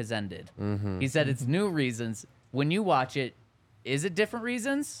pandemic has ended. He said it's new reasons. When you watch it, is it different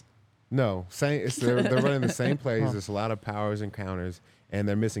reasons? No, they're running the same plays. There's a lot of powers and counters, and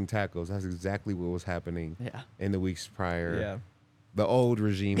they're missing tackles. That's exactly what was happening in the weeks prior. Yeah. The old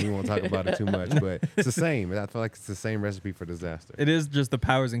regime, we won't talk about it too much, but it's the same. I feel like it's the same recipe for disaster. It is just the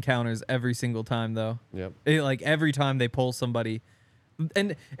powers and counters every single time, though. Yep. Like every time they pull somebody,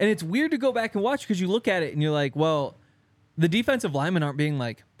 and it's weird to go back and watch because you look at it and you're like, well, the defensive linemen aren't being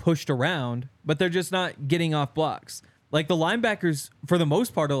like pushed around, but they're just not getting off blocks. Like the linebackers, for the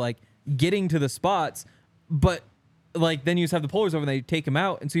most part, are like getting to the spots, but like then you just have the pullers over and they take him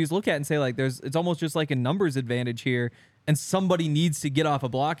out, and so you just look at it and say like it's almost just like a numbers advantage here, and somebody needs to get off a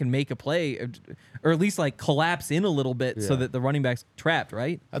block and make a play, or at least like collapse in a little bit so that the running back's trapped,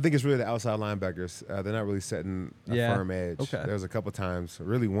 right? I think it's really the outside linebackers. They're not really setting a firm edge. Okay. There was a couple times,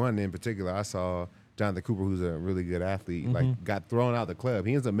 really one in particular, I saw Jonathan Cooper, who's a really good athlete, like got thrown out the club.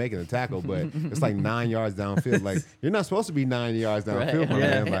 He ends up making a tackle, but it's like 9 yards downfield. Like, you're not supposed to be 9 yards downfield, my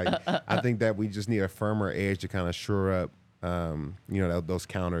man. Like, I think that we just need a firmer edge to kind of shore up, those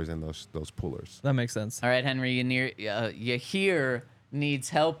counters and those pullers. That makes sense. All right, Henry, Yahir needs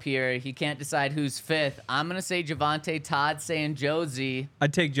help here. He can't decide who's fifth. I'm going to say Javonte. Todd saying Josie.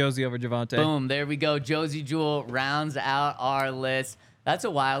 I'd take Josie over Javonte. Boom, there we go. Josie Jewell rounds out our list. That's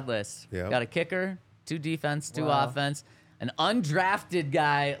a wild list. Yep. Got a kicker, 2 defense, 2 offense, an undrafted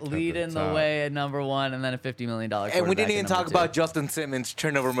guy leading the way at number 1, and then a $50 million quarterback. And we didn't even talk 2. about Justin Simmons,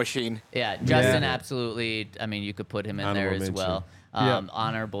 turnover machine. Yeah, Justin, absolutely. I mean, you could put him in Honorable there as mention. well.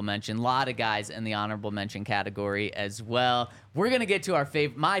 Honorable mention. A lot of guys in the honorable mention category as well. We're going to get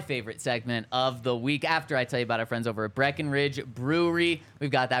to my favorite segment of the week after I tell you about our friends over at Breckenridge Brewery. We've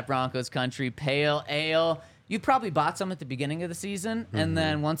got that Broncos Country Pale Ale. You probably bought some at the beginning of the season, and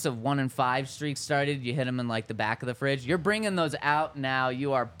then once a 1-5 streak started, you hit them in like the back of the fridge. You're bringing those out now.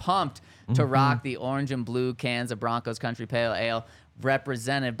 You are pumped to rock the orange and blue cans of Broncos Country Pale Ale,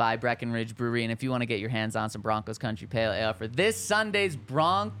 represented by Breckenridge Brewery. And if you want to get your hands on some Broncos Country Pale Ale for this Sunday's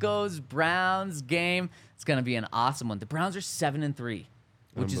Broncos-Browns game, it's going to be an awesome one. The Browns are 7-3.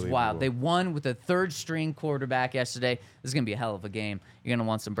 Which is wild. They won with a third-string quarterback yesterday. This is going to be a hell of a game. You're going to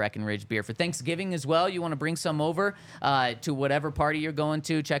want some Breckenridge beer. For Thanksgiving as well, you want to bring some over to whatever party you're going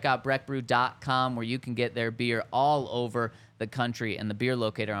to. Check out breckbrew.com, where you can get their beer all over the country. And the beer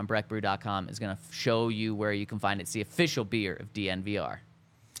locator on breckbrew.com is going to show you where you can find it. It's the official beer of DNVR.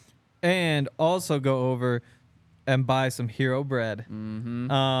 And also go over and buy some Hero bread.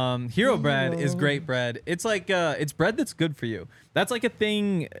 Hero bread is great bread. It's like it's bread that's good for you. That's like a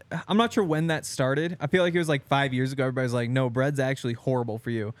thing. I'm not sure when that started. I feel like it was like 5 years ago. Everybody's like, no, bread's actually horrible for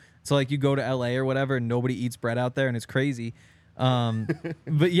you. So like you go to LA or whatever and nobody eats bread out there and it's crazy.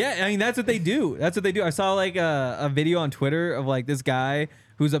 But yeah, I mean, that's what they do. That's what they do. I saw like a video on Twitter of like this guy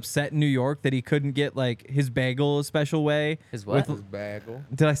who's upset in New York that he couldn't get like his bagel a special way. His what? His bagel.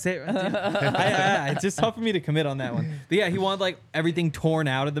 Did I say it right? It's just tough for me to commit on that one. But yeah, he wanted like everything torn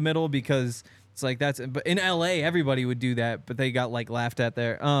out of the middle because it's like but in LA everybody would do that, but they got like laughed at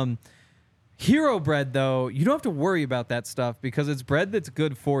there. Hero bread though, you don't have to worry about that stuff because it's bread that's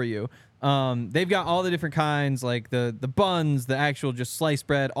good for you. They've got all the different kinds, like the buns, the actual just sliced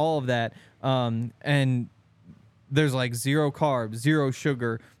bread, all of that. And there's like 0 carbs, 0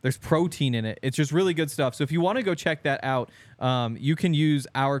 sugar. There's protein in it. It's just really good stuff. So if you want to go check that out, you can use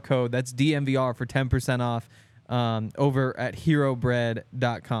our code. That's DMVR for 10% off over at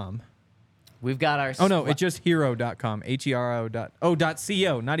herobread.com. We've got our... Oh, no, it's just hero.com.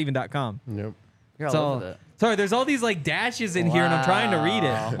 HERO.co, not even .com. Yep. You're all over that. Sorry, there's all these like dashes in here, and I'm trying to read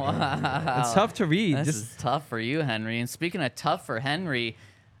it. Wow. It's tough to read. This is tough for you, Henry. And speaking of tough for Henry,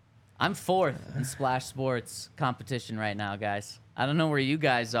 I'm 4th in Splash Sports competition right now, guys. I don't know where you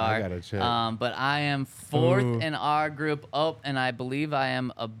guys are. I gotta check. But I am 4th Ooh. in our group. Oh, and I believe I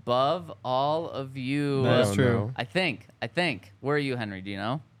am above all of you. That's true. I think. Where are you, Henry? Do you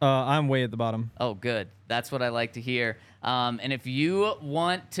know? I'm way at the bottom. Oh, good. That's what I like to hear. And if you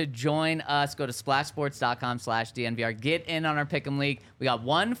want to join us, go to splashsports.com/DNVR. Get in on our Pick'em League. We got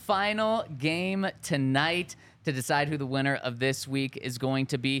one final game tonight to decide who the winner of this week is going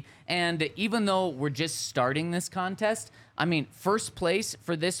to be. And even though we're just starting this contest, I mean, first place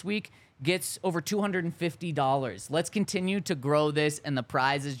for this week gets over $250. Let's continue to grow this, and the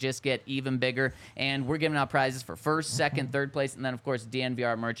prizes just get even bigger. And we're giving out prizes for first, second, third place, and then, of course,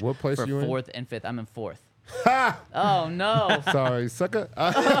 DNVR merch What place for are you in? 4th and 5th. I'm in 4th. Ha! Oh, no. Sorry, sucker.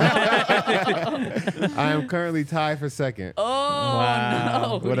 I am currently tied for second Oh,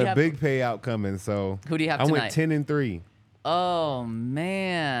 no. Who with do you a have- big payout coming. So Who do you have I tonight? went 10-3. Oh,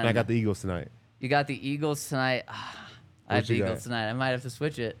 man. And I got the Eagles tonight. You got the Eagles tonight. I have What the you Eagles got? tonight. I might have to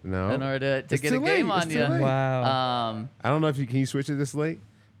switch it No. in order to It's get a too game late. on It's you. too late. Wow. I don't know if can you switch it this late?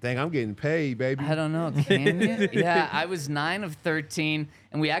 Dang, I'm getting paid, baby. I don't know. Can you? Yeah, I was 9 of 13,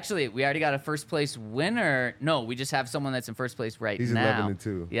 and we already got a first place winner. No, we just have someone that's in first place right He's now.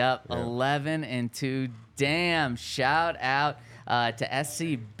 11-2. Yep, Yeah. 11-2. Damn! Shout out to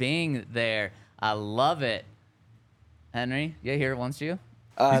SC Bing there. I love it. Henry, yeah, here wants you.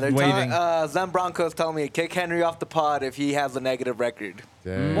 They're waving. Them Broncos telling me kick Henry off the pod if he has a negative record.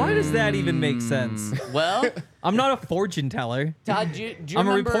 Dang. Why does that even make sense? Well, I'm not a fortune teller. Todd, do you I'm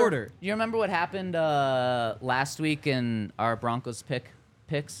a remember, reporter. Do you remember what happened last week in our Broncos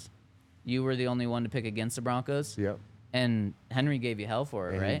picks? You were the only one to pick against the Broncos. Yep. And Henry gave you hell for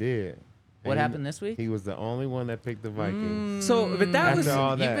it, And right? he did. What And happened this week? He was the only one that picked the Vikings. So, but that was After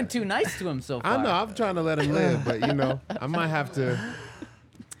all You've that. been too nice to him so far. I know. I'm trying to let him live, but I might have to.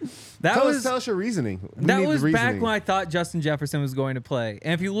 that Tell was us your reasoning. We that need the was back reasoning. when I thought Justin Jefferson was going to play.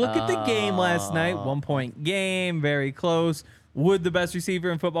 And if you look at the game last night, 1-point game, very close. Would the best receiver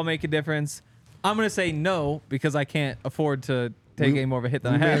in football make a difference? I'm going to say no because I can't afford to take any more of a hit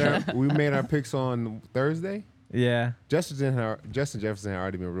than I have. we made our picks on Thursday. Yeah. Justin Jefferson had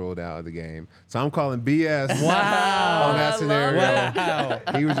already been ruled out of the game, so I'm calling BS. Wow. On that scenario. Wow.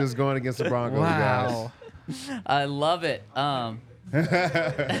 He was just going against the Broncos, Wow. I love it. All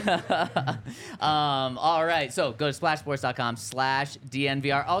right, so go to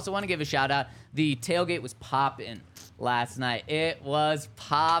splashsports.com/DNVR. Also want to give a shout out. The tailgate was popping last night. It was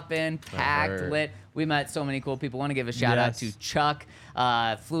popping, packed, heard. lit. We met so many cool people. Want to give a shout out Yes. to Chuck.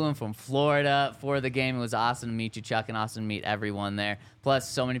 Flew in from Florida for the game. It was awesome to meet you, Chuck, and awesome to meet everyone there. Plus,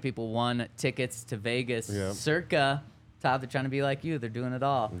 so many people won tickets to Vegas. Yep. Circa. Todd, they're trying to be like you. They're doing it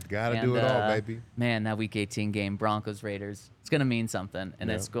all. Gotta do it all, baby. Man, that Week 18 game, Broncos Raiders, it's gonna mean something, and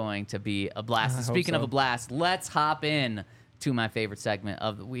Yep. it's going to be a blast. I And hope speaking of so. a blast, let's hop in to my favorite segment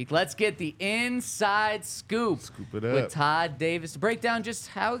of the week. Let's get the inside scoop, Scoop it with up. Todd Davis to break down just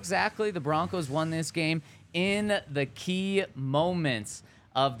how exactly the Broncos won this game in the key moments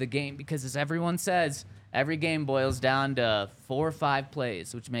of the game. Because as everyone says, every game boils down to 4 or 5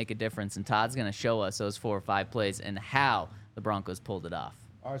 plays, which make a difference. And Todd's going to show us those 4 or 5 plays and how the Broncos pulled it off.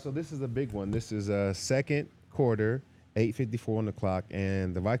 All right, so this is a big one. This is a second quarter, 8:54 on the clock,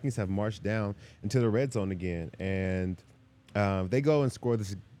 and the Vikings have marched down into the red zone again. And they go and score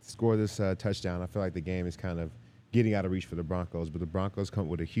this touchdown. I feel like the game is kind of getting out of reach for the Broncos, but the Broncos come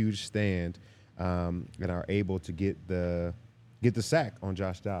with a huge stand and are able to get the sack on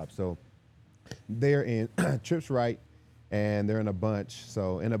Josh Dobbs. So they're in trips right, and they're in a bunch.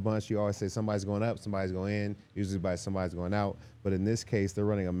 So in a bunch, you always say somebody's going up, somebody's going in, usually somebody's going out. But in this case, they're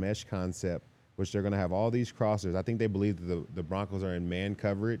running a mesh concept, which they're going to have all these crossers. I think they believe that the Broncos are in man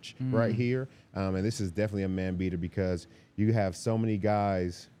coverage right here. And this is definitely a man beater because you have so many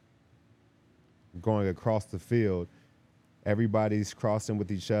guys going across the field. Everybody's crossing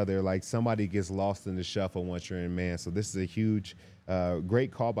with each other. Like somebody gets lost in the shuffle once you're in man. So this is a huge,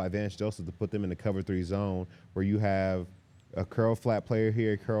 great call by Vance Joseph to put them in the cover 3 zone where you have a curl flat player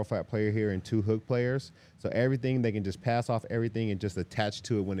here, and 2 hook players. So everything, they can just pass off everything and just attach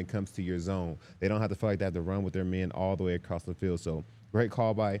to it when it comes to your zone. They don't have to feel like they have to run with their men all the way across the field. So great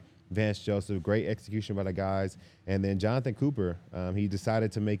call by Vance Joseph, great execution by the guys. And then Jonathan Cooper, he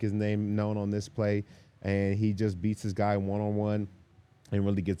decided to make his name known on this play, and he just beats his guy one-on-one and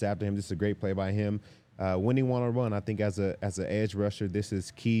really gets after him. This is a great play by him. Winning one-on-one, I think as an edge rusher, this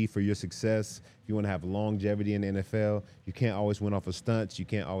is key for your success. If you want to have longevity in the NFL, you can't always win off of stunts. You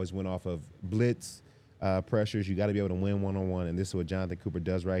can't always win off of blitz pressures. You got to be able to win one-on-one, and this is what Jonathan Cooper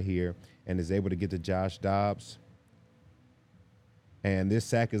does right here and is able to get to Josh Dobbs. And this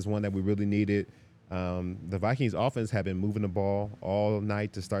sack is one that we really needed. The Vikings offense have been moving the ball all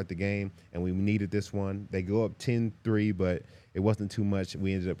night to start the game, and we needed this one. They go up 10-3, but it wasn't too much.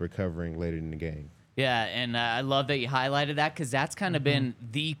 We ended up recovering later in the game. Yeah, and I love that you highlighted that because that's kind of been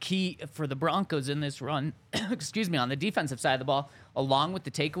the key for the Broncos in this run. Excuse me, on the defensive side of the ball, along with the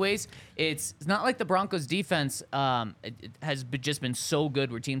takeaways. It's not like the Broncos' defense has just been so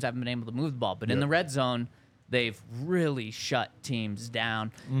good where teams haven't been able to move the ball. But in the red zone, they've really shut teams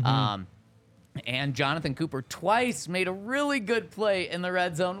down. And Jonathan Cooper twice made a really good play in the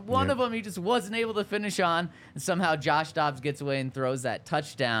red zone. One of them he just wasn't able to finish on, and somehow Josh Dobbs gets away and throws that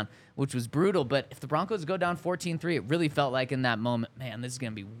touchdown, which was brutal. But if the Broncos go down 14-3, it really felt like in that moment, man, this is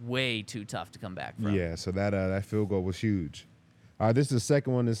going to be way too tough to come back from. Yeah, so that field goal was huge. All right, this is the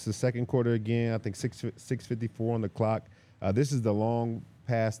second one. This is the second quarter again. I think 6:54 on the clock. This is the long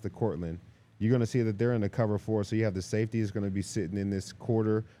pass to Courtland. You're going to see that they're in the cover 4, so you have the safety is going to be sitting in this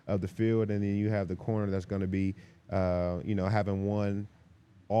quarter of the field, and then you have the corner that's going to be, having one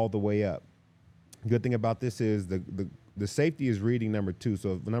all the way up. Good thing about this is the safety is reading number 2,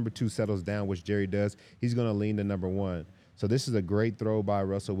 so if number 2 settles down, which Jerry does, he's going to lean to number 1. So this is a great throw by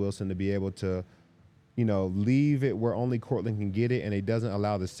Russell Wilson to be able to, leave it where only Courtland can get it, and it doesn't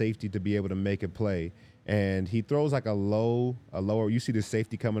allow the safety to be able to make a play. and he throws like a lower. You see the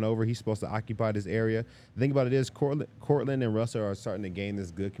safety coming over. He's supposed to occupy this area. The thing about it is Courtland and Russ are starting to gain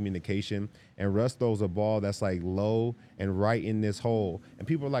this good communication, and Russ throws a ball that's like low and right in this hole. And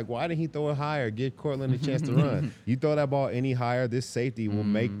people are like, why didn't he throw it higher? Give Courtland a chance to run. You throw that ball any higher, this safety will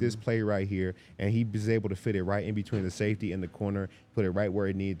make this play right here, and he was able to fit it right in between the safety and the corner, put it right where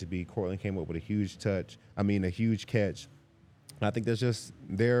it needed to be. Courtland came up with a huge catch. And I think that's just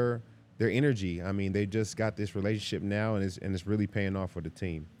their energy. I mean, they just got this relationship now, and it's really paying off for the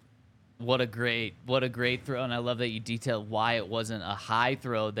team. What a great throw, and I love that you detailed why it wasn't a high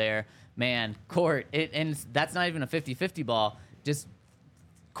throw there. Man, Court, and that's not even a 50-50 ball. Just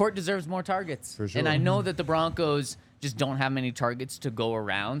Court deserves more targets. For sure. And I know that the Broncos just don't have many targets to go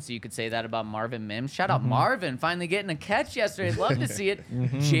around, so you could say that about Marvin Mims. Shout out Marvin, finally getting a catch yesterday. I'd love to see it.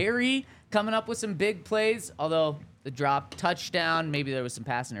 Jerry coming up with some big plays, although the drop touchdown, maybe there was some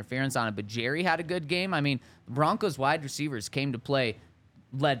pass interference on it, but Jerry had a good game. I mean, the Broncos wide receivers came to play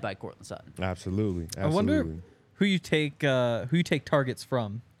led by Courtland Sutton. Absolutely. I wonder who you take targets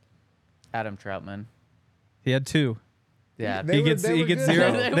from. Adam Troutman. He had 2. Yeah. He gets 0.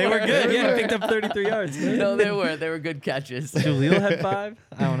 They were good. Yeah, he picked up 33 yards. No, they were good catches. Jaleel had 5.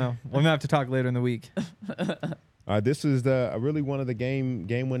 I don't know. We're gonna have to talk later in the week. This is really one of the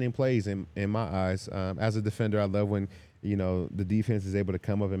game-winning plays in my eyes. As a defender, I love when the defense is able to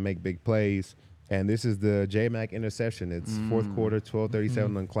come up and make big plays. And this is the J-Mac interception. It's fourth quarter, 12:37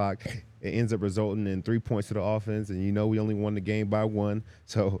 on the clock. It ends up resulting in 3 points to the offense, and we only won the game by 1.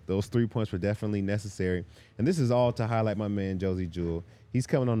 So those 3 points were definitely necessary. And this is all to highlight my man Josey Jewell. He's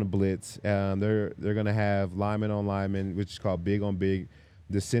coming on the blitz. They're going to have lineman on lineman, which is called big on big.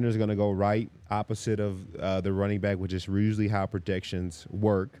 The center is going to go right opposite of the running back, which is usually how protections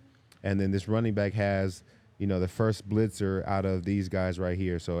work. And then this running back has, the first blitzer out of these guys right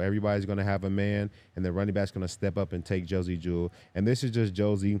here. So everybody's going to have a man, and the running back's going to step up and take Josey Jewell. And this is just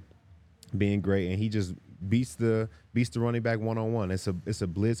Josey being great, and he just beats the running back one-on-one. It's a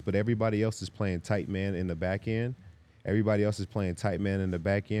blitz, but everybody else is playing tight man in the back end. Everybody else is playing tight man in the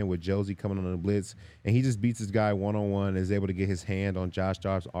back end with Josey coming on the blitz, and he just beats this guy one-on-one and is able to get his hand on Josh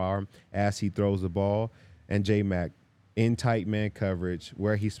Dobbs' arm as he throws the ball. And J-Mac, in tight man coverage,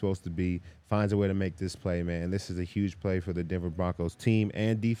 where he's supposed to be, finds a way to make this play, man. And this is a huge play for the Denver Broncos team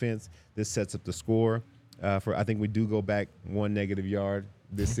and defense. This sets up the score. I think we do go back 1 negative yard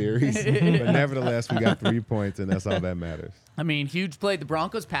this series, but nevertheless, we got 3 points, and that's all that matters. I mean, huge play. The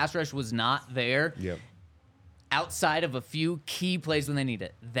Broncos pass rush was not there. Yep. Outside of a few key plays when they need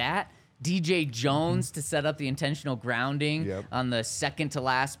it. That DJ Jones to set up the intentional grounding on the second to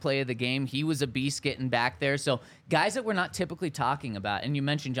last play of the game. He was a beast getting back there. So guys that we're not typically talking about, and you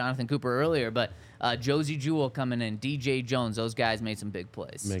mentioned Jonathan Cooper earlier, but Josey Jewell coming in, DJ Jones, those guys made some big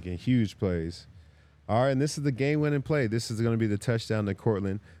plays. Making huge plays. All right, and this is the game-winning play. This is going to be the touchdown to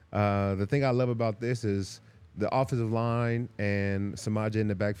Courtland. The thing I love about this is the offensive line and Samaje in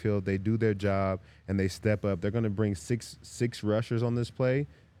the backfield, they do their job, and they step up. They're going to bring six rushers on this play.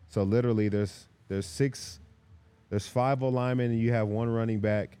 So literally there's 5 linemen, and you have 1 running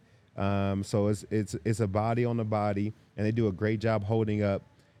back. So it's a body on the body, and they do a great job holding up.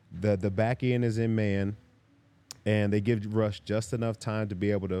 The back end is in man, and they give Rush just enough time to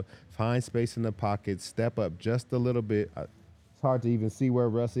be able to find space in the pocket, step up just a little bit. It's hard to even see where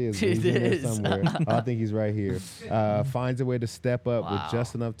Russ is. But he's in there somewhere. I think he's right here. Finds a way to step up with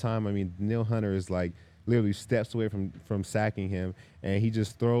just enough time. I mean, Neil Hunter is like literally steps away from sacking him, and he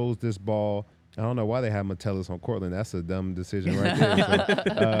just throws this ball. I don't know why they have Metellus on Courtland. That's a dumb decision right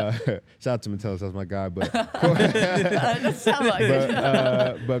there. So, shout out to Metellus, that's my guy. But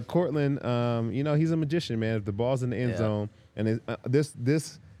but Courtland, he's a magician, man. If the ball's in the end zone, and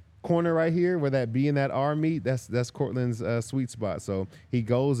this corner right here where that B and that R meet, that's Courtland's sweet spot. So he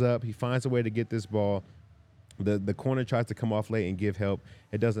goes up, he finds a way to get this ball. The corner tries to come off late and give help.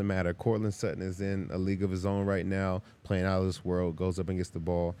 It doesn't matter. Courtland Sutton is in a league of his own right now, playing out of this world, goes up and gets the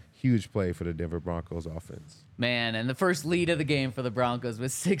ball. Huge play for the Denver Broncos offense. Man, and the first lead of the game for the Broncos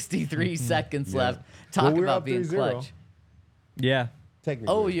with 63 seconds left. Talk about being 3-0. clutch. Yeah.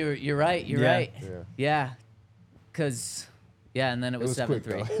 Technically. Oh, you're right. You're right. Yeah. Because, and then it was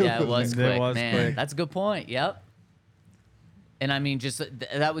 7-3. Yeah, it was quick. Man, quick. That's a good point. Yep. And I mean, just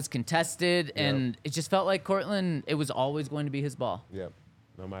that was contested, and it just felt like Courtland, it was always going to be his ball. Yep.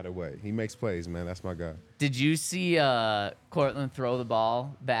 No matter what. He makes plays, man. That's my guy. Did you see Courtland throw the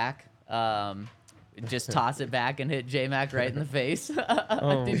ball back? Just toss it back and hit J-Mac right in the face?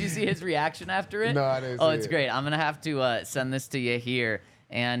 Did you see his reaction after it? No, I didn't see it's great. I'm going to have to send this to you here.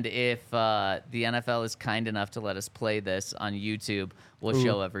 And if the NFL is kind enough to let us play this on YouTube, we'll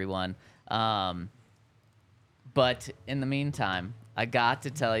show everyone. But in the meantime, I got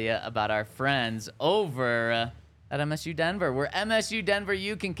to tell you about our friends over at MSU Denver. Where MSU Denver,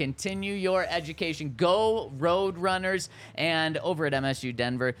 you can continue your education. Go Road Runners. And over at MSU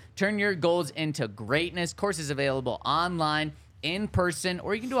Denver, turn your goals into greatness. Courses available online, in person,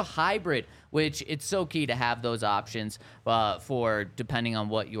 or you can do a hybrid, which it's so key to have those options for depending on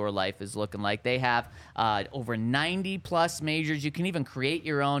what your life is looking like. They have over 90 plus majors. You can even create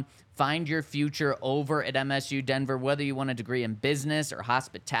your own. Find your future over at MSU Denver, whether you want a degree in business or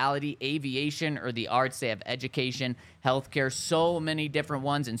hospitality, aviation, or the arts. They have education, healthcare, so many different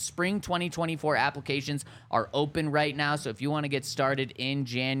ones. And spring 2024 applications are open right now. So if you want to get started in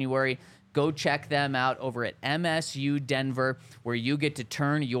January, go check them out over at MSU Denver, where you get to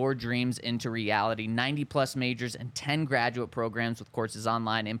turn your dreams into reality. 90 plus majors and 10 graduate programs with courses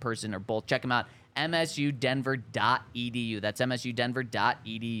online, in person, or both. Check them out. msudenver.edu. That's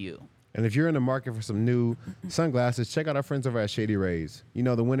msudenver.edu. And if you're in the market for some new sunglasses, check out our friends over at Shady Rays. You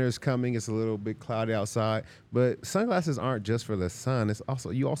know, the winter is coming. It's a little bit cloudy outside, but sunglasses aren't just for the sun. It's also,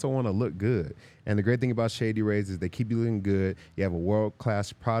 you also want to look good. And the great thing about Shady Rays is they keep you looking good. You have a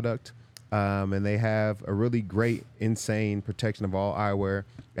world-class product, and they have a really great, insane protection of all eyewear.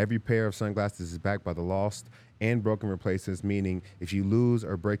 Every pair of sunglasses is backed by the lost and broken replacements, meaning if you lose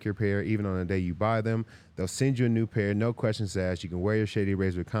or break your pair, even on the day you buy them, they'll send you a new pair, no questions asked. You can wear your Shady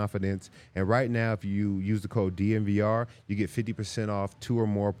Rays with confidence. And right now, if you use the code DNVR, you get 50% off 2 or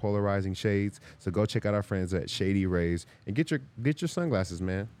more polarizing shades. So go check out our friends at Shady Rays and get your sunglasses,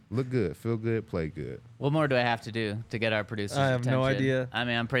 man. Look good, feel good, play good. What more do I have to do to get our producer's I have attention? no idea. I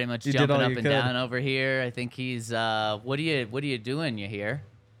mean, I'm pretty much You did jumping all up you and could. down over here. I think he's what are you doing? You hear?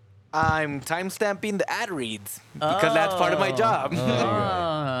 I'm timestamping the ad reads because that's part of my job.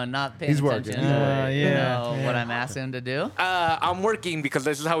 Oh, not paying He's working. attention. He's to, working. you Yeah, know, yeah. what I'm asking him to do. I'm working because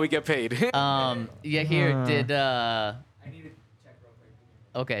this is how we get paid. Here, did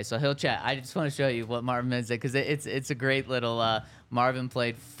okay, so he'll chat. I just want to show you what Marvin said because it's a great little Marvin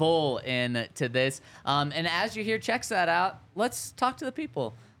played full into this. And as you hear, checks that out. Let's talk to the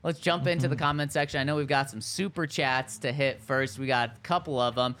people. Let's jump into the comment section. I know we've got some super chats to hit first. We got a couple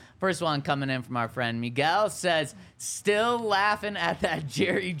of them. First one coming in from our friend Miguel says, still laughing at that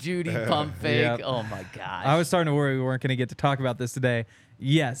Jerry Jeudy pump fake. Yep. Oh my gosh. I was starting to worry we weren't going to get to talk about this today.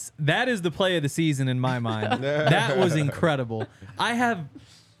 Yes, that is the play of the season in my mind. That was incredible. I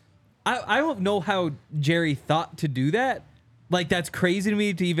don't know how Jerry thought to do that. Like, that's crazy to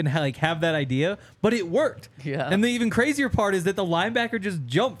me to even have that idea, but it worked. Yeah. And the even crazier part is that the linebacker just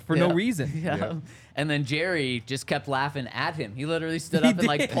jumped for no reason. Yeah. Yeah. And then Jerry just kept laughing at him. He literally stood up and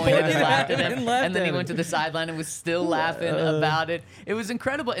pointed and laughed at him. And Then he went to the sideline and was still laughing about it. It was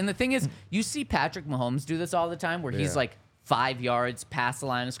incredible. And the thing is, you see Patrick Mahomes do this all the time where he's like 5 yards past the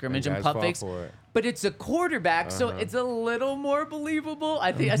line of scrimmage and guys pump fall fakes. for it. But it's a quarterback, so it's a little more believable.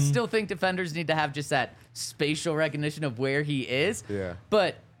 I still think defenders need to have just that spatial recognition of where he is. Yeah.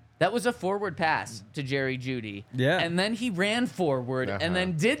 But that was a forward pass to Jerry Jeudy. Yeah. And then he ran forward and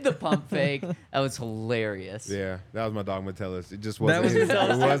then did the pump fake. That was hilarious. Yeah, that was my dog Metellus. It just That wasn't was his,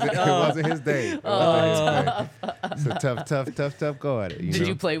 Metellus. it wasn't his day. It wasn't his day. So tough go at it. Did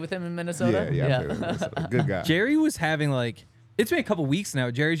you play with him in Minnesota? Yeah, I played with him. Good guy. Jerry was having it's been a couple weeks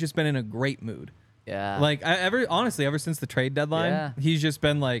now. Jerry's just been in a great mood. Yeah. Honestly, ever since the trade deadline, Yeah. he's just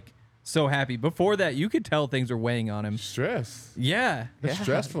been so happy. Before that, you could tell things were weighing on him. Stress. Yeah. It's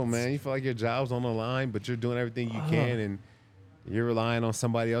stressful, man. You feel like your job's on the line, but you're doing everything you can, and you're relying on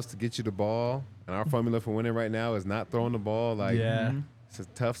somebody else to get you the ball. And our formula for winning right now is not throwing the ball. It's a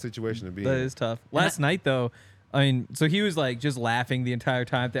tough situation to be That in. is tough. Last night, though, so he was just laughing the entire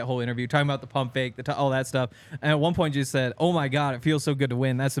time, that whole interview, talking about the pump fake, all that stuff. And at one point just said, "Oh my God, it feels so good to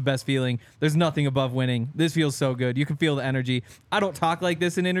win. That's the best feeling. There's nothing above winning. This feels so good. You can feel the energy." I don't talk like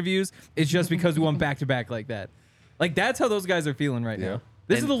this in interviews. It's just because we won back-to-back like that. That's how those guys are feeling right now.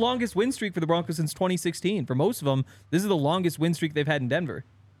 This is the longest win streak for the Broncos since 2016. For most of them, this is the longest win streak they've had in Denver.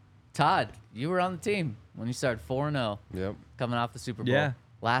 Todd, you were on the team when you started 4-0. Yep. Coming off the Super Bowl. Yeah.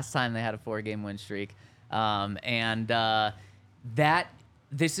 Last time they had a 4-game win streak.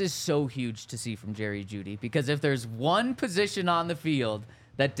 This is so huge to see from Jerry Jeudy, because if there's one position on the field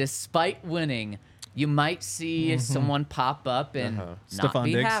that despite winning, you might see someone pop up and not Stephon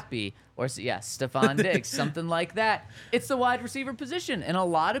be Diggs. happy. Or, Stephon Diggs, something like that. It's the wide receiver position. And a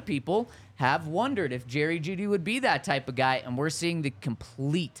lot of people have wondered if Jerry Jeudy would be that type of guy, and we're seeing the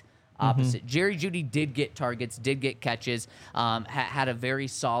complete opposite. Jerry Jeudy did get targets, did get catches, had a very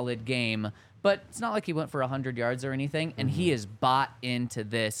solid game, But it's not like he went for 100 yards or anything, and he is bought into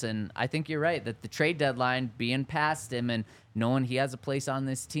this. And I think you're right that the trade deadline being past him and knowing he has a place on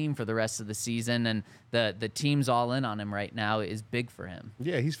this team for the rest of the season and the team's all in on him right now is big for him.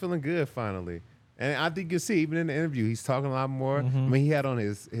 Yeah, he's feeling good finally. And I think you see, even in the interview, he's talking a lot more. I mean, he had on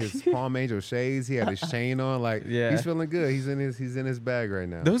his Palm Angel shades. He had his chain on. Like, he's feeling good. He's in his bag right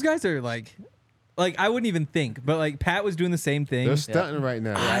now. Those guys are like I wouldn't even think, but like Pat was doing the same thing. They're stunting right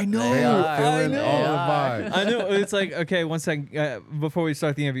now. I know. They are. Feeling They all are. the vibes. I know. It's like, okay, one second. Before we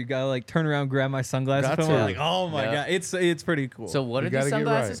start the interview, you gotta like turn around, grab my sunglasses. Got Put them to. on. Like, oh my Yeah. god, it's pretty cool. So what You are gotta these get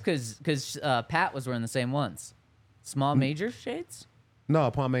sunglasses? right. Because Pat was wearing the same ones. Small major shades? No,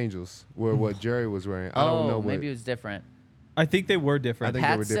 Palm Angels were what Jerry was wearing. I don't know what. Maybe it was different. I think they were different. I think they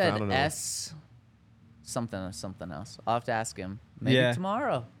Pat were different. I said don't know. S something or something else. I'll have to ask him. Maybe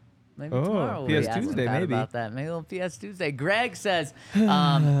tomorrow. Maybe Oh, tomorrow. we'll be PS asking Tuesday, Pat maybe. about that. Maybe a little PS Tuesday. Greg says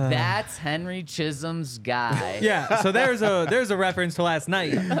that's Henry Chisholm's guy. Yeah, so there's a reference to last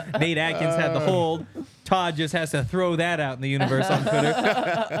night. Nate Atkins had the hold. Todd just has to throw that out in the universe on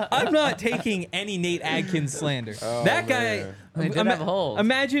Twitter. I'm not taking any Nate Atkins slander. That guy, He did have a hold.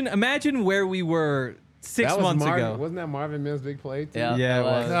 Imagine where we were 6 months ago. Wasn't that Marvin Mills' big play too? Yeah, it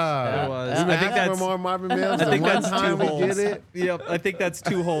was. Nah, It was. we I think asked for that's. more Marvin Mills. I think the that's one time two we holds. did it. Yep, I think that's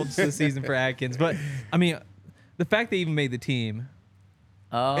 2 holds this season for Atkins. But I mean, the fact they even made the team,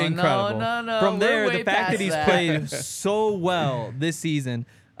 Oh, incredible. no. From We're there, way the fact past that he's played so well this season.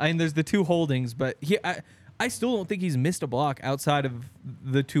 I mean, there's the 2 holdings, but I still don't think he's missed a block outside of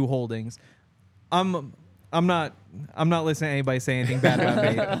the 2 holdings. I'm not listening to anybody say anything bad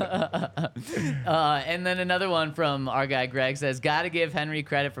about me. And then another one from our guy Greg says, got to give Henry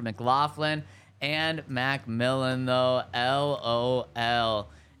credit for McLaughlin and Macmillan, though. LOL.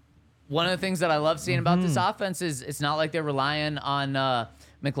 One of the things that I love seeing about this offense is it's not like they're relying on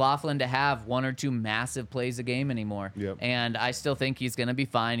McLaughlin to have 1 or 2 massive plays a game anymore. Yep. And I still think he's going to be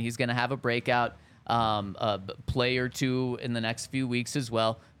fine. He's going to have a breakout play or 2 in the next few weeks as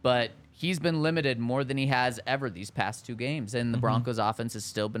well. But he's been limited more than he has ever these past 2 games. And the Broncos offense has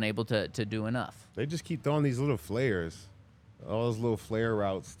still been able to do enough. They just keep throwing these little flares, all those little flare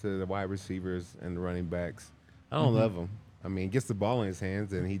routes to the wide receivers and the running backs. I don't love them. I mean, gets the ball in his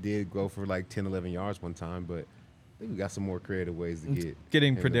hands, and he did go for like 10, 11 yards one time, but I think we got some more creative ways to Getting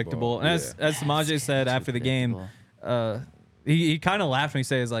him the predictable. ball. And as Samaje said after the game, he kind of laughed when he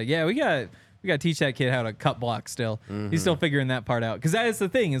says like, yeah, we got to teach that kid how to cut block still. He's still figuring that part out. Because that is the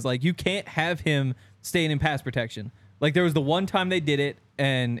thing, is like you can't have him staying in pass protection. Like there was the one time they did it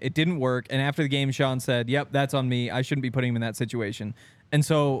and it didn't work. And after the game, Sean said, yep, that's on me. I shouldn't be putting him in that situation. And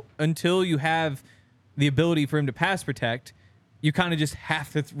so until you have the ability for him to pass protect, you kind of just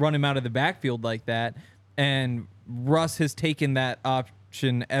have to run him out of the backfield like that. And Russ has taken that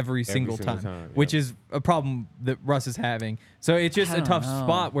option every single time, which is a problem that Russ is having. So it's just a tough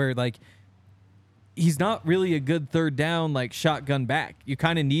spot where like he's not really a good third down, like shotgun back. You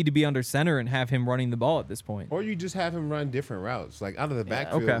kind of need to be under center and have him running the ball at this point. Or you just have him run different routes, like out of the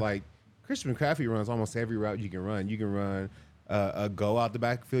backfield. Okay. Like Christian McCaffrey runs almost every route you can run. You can run a go out the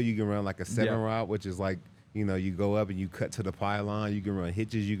backfield. You can run like a 7 route, which is like, you know, you go up and you cut to the pylon. You can run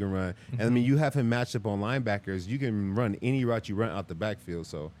hitches. You can run. And I mean, you have him matched up on linebackers. You can run any route you run out the backfield.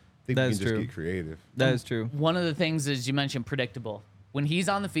 So I think we can just get creative. That is true. One of the things is you mentioned predictable. When he's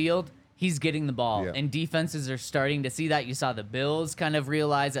on the field, he's getting the ball. Yeah. And defenses are starting to see that. You saw the Bills kind of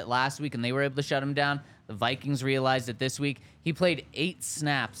realize it last week, and they were able to shut him down. The Vikings realized it this week. He played 8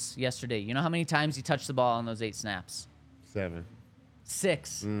 snaps yesterday. You know how many times he touched the ball on those 8 snaps? 7.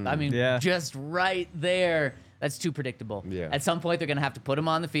 6. I mean, Yeah. just right there. That's too predictable. Yeah. At some point, they're going to have to put him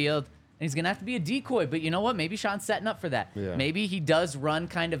on the field, and he's going to have to be a decoy. But you know what? Maybe Sean's setting up for that. Yeah. Maybe he does run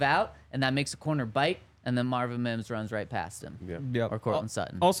kind of out, and that makes a corner bite, and then Marvin Mims runs right past him. Yeah. Yep. Or Courtland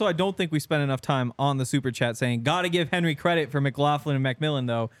Sutton. Also, I don't think we spent enough time on the super chat saying, got to give Henry credit for McLaughlin and Macmillan,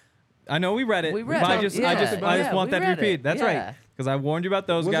 though. I know we read it. We read but I it. just Yeah, want we that read repeat. it. That's Yeah. right. Because I warned you about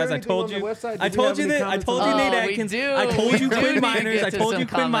those Was guys. there I told anything on you. the website? I Did we told have you any that. I comments told on you that? Nate Oh, we Atkins. do. I told We you do Quinn need to Miners. get I to told some you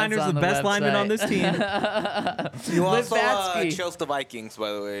Quinn comments Miners on the the best lineman on this team. You also Litvacki. chose the Vikings,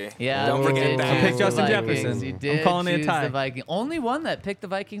 by the way. Yeah, Don't you forget did that. I picked choose Justin the Vikings. Jefferson. You I'm did calling it a choose tie. the Vikings. Only one that picked the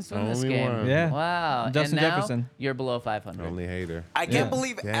Vikings to win this Only game. one. Yeah. Wow. Justin and now Jefferson. You're below 500. Only hater. I can't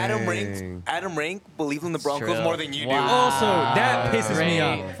believe Adam Dang. Rank believes in the Broncos true. more than you do. Wow. Also, that pisses me Great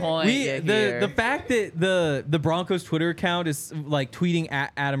off. point The fact that the Broncos Twitter account is like tweeting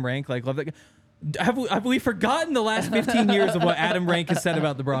at Adam Rank, like love that guy. Have we forgotten the last 15 years of what Adam Rank has said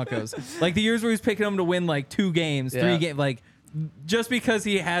about the Broncos? Like the years where he's picking them to win like 2 games, 3 games. Like just because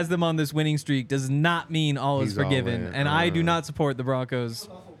he has them on this winning streak does not mean all is He's all forgiven. in. And I do not support the Broncos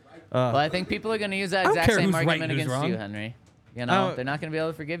Well, I think people are going to use that don't exact care same who's right argument and who's against you, wrong. Henry. I They're don't- not going to be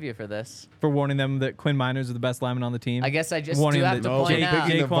able to forgive you for this. For warning them that Quinn Miners are the best lineman on the team. I guess I just Warning do them have that to No, point for out.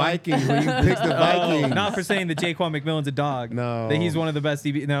 picking the Jaquan- Vikings when you pick the Vikings. Not for saying that Jaquan McMillan's a dog. No. That he's one of the best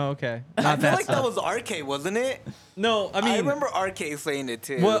DB. No, okay. I Not feel like stuff. that was RK, wasn't it? No, I mean, I remember RK saying it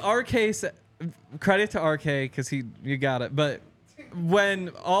too. well, RK. Credit to RK because you got it. But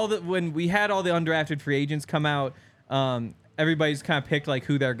when we had all the undrafted free agents come out, everybody's kind of picked like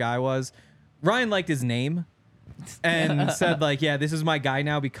who their guy was. Ryan liked his name. And said like, yeah, this is my guy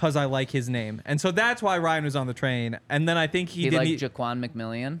now because I like his name, and so that's why Ryan was on the train. And then I think He did. liked Jaquan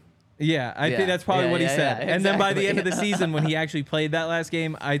McMillian. Yeah, I Yeah. think that's probably Yeah, what he yeah, said. yeah, And then by the end of the exactly. season, when he actually played that last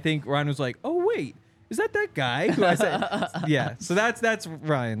game, I think Ryan was like, "Oh wait, is that guy?" Who I said, yeah. So that's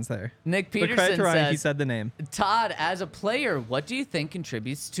Ryan's there. Nick But credit Peterson to Ryan, he says, said the name. Todd, as a player, what do you think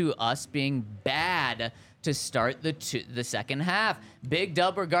contributes to us being bad to start the second half? Big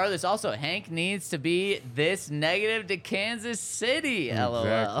dub regardless. Also, Hank needs to be this negative to Kansas City. LOL.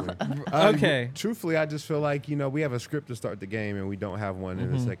 Exactly. Okay. Truthfully, I just feel like, we have a script to start the game, and we don't have one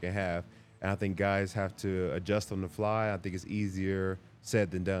in the second half. And I think guys have to adjust on the fly. I think it's easier said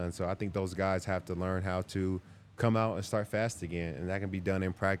than done. So I think those guys have to learn how to come out and start fast again. And that can be done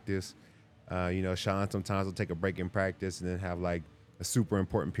in practice. Sean sometimes will take a break in practice and then have like a super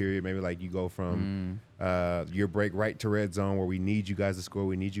important period. Maybe like you go from your break right to red zone where we need you guys to score.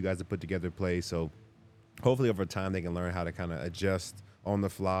 We need you guys to put together plays. So hopefully over time they can learn how to kind of adjust on the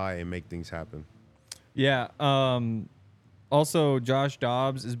fly and make things happen. Yeah. Also, Josh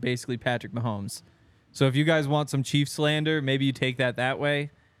Dobbs is basically Patrick Mahomes. So if you guys want some Chiefs slander, maybe you take that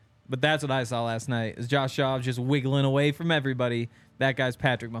way. But that's what I saw last night, is Josh Dobbs just wiggling away from everybody. That guy's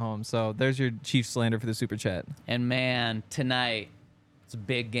Patrick Mahomes. So there's your Chiefs slander for the Super Chat. And man, tonight, it's a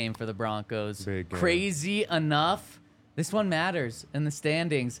big game for the Broncos. Big game. Crazy enough, this one matters in the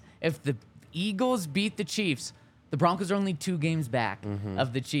standings. If the Eagles beat the Chiefs, the Broncos are only 2 games back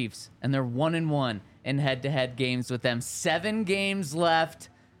of the Chiefs, and they're 1-1 in head-to-head games with them. 7 games left.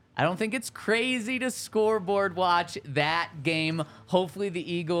 I don't think it's crazy to scoreboard watch that game. Hopefully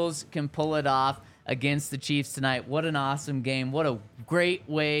the Eagles can pull it off against the Chiefs tonight. What an awesome game. What a great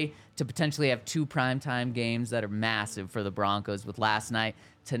way to potentially have 2 primetime games that are massive for the Broncos with last night.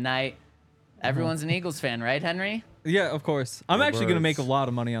 Tonight, everyone's an Eagles fan, right, Henry? Yeah, of course. I'm Go actually going to make a Birds. lot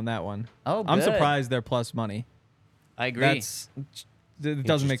of money on that one. Oh, I'm good. surprised they're plus money. I agree. It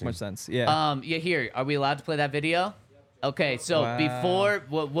doesn't make Interesting. much sense. Yeah. Here, are we allowed to play that video? Okay, so Wow. before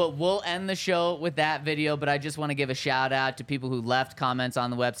we'll end the show with that video, but I just want to give a shout out to people who left comments on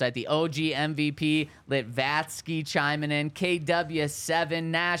the website. The OG MVP, Litvatsky chiming in, KW7,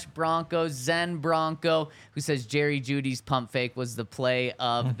 Nash Broncos, Zen Bronco, who says Jerry Judy's pump fake was the play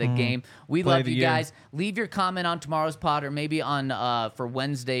of the game. We Play of love the you year. guys. Leave your comment on tomorrow's pod or maybe on for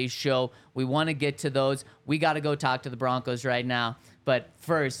Wednesday's show. We want to get to those. We got to go talk to the Broncos right now. But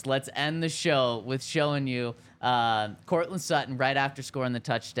first, let's end the show with showing you Courtland Sutton right after scoring the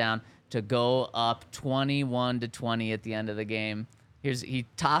touchdown to go up 21-20 at the end of the game. He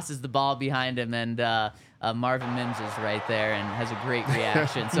tosses the ball behind him, and Marvin Mims is right there and has a great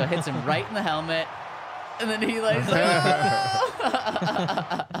reaction. So it hits him right in the helmet, and then he lays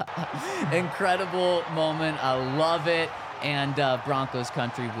incredible moment. I love it. And Broncos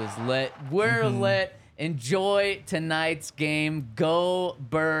country was lit. We're lit. Enjoy tonight's game. Go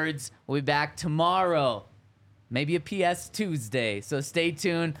Birds. We'll be back tomorrow. Maybe a PS Tuesday. So stay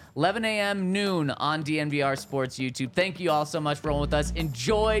tuned. 11 a.m. noon on DNVR Sports YouTube. Thank you all so much for rolling with us.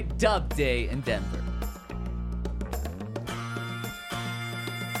 Enjoy Dub Day in Denver.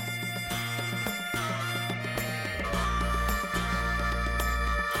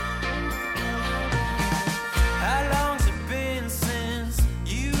 How long's it been since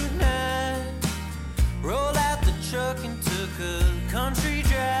you and I rolled out the truck and took a country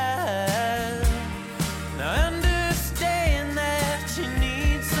drive? Now I understand that you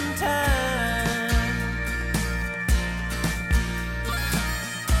need some time.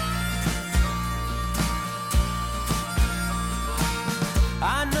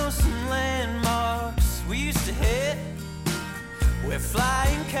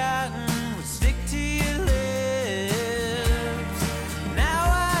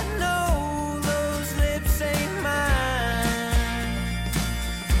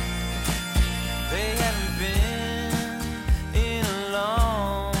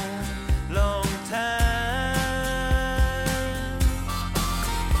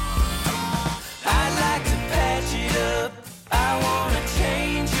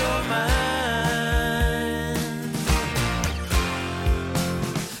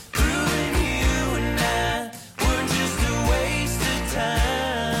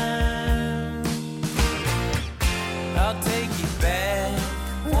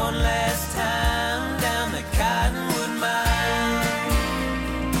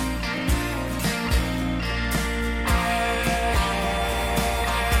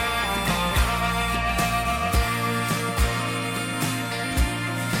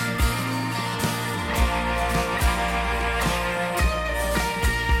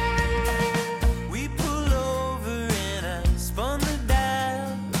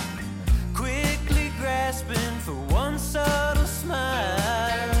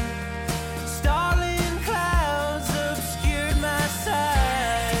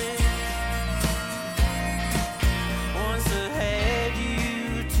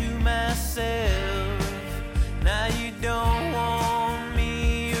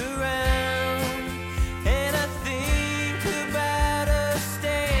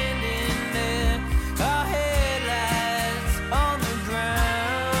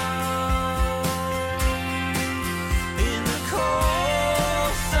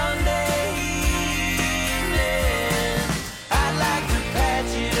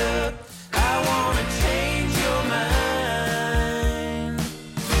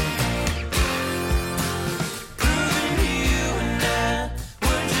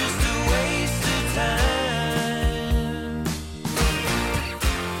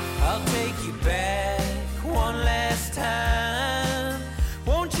 I'll take you back one last time.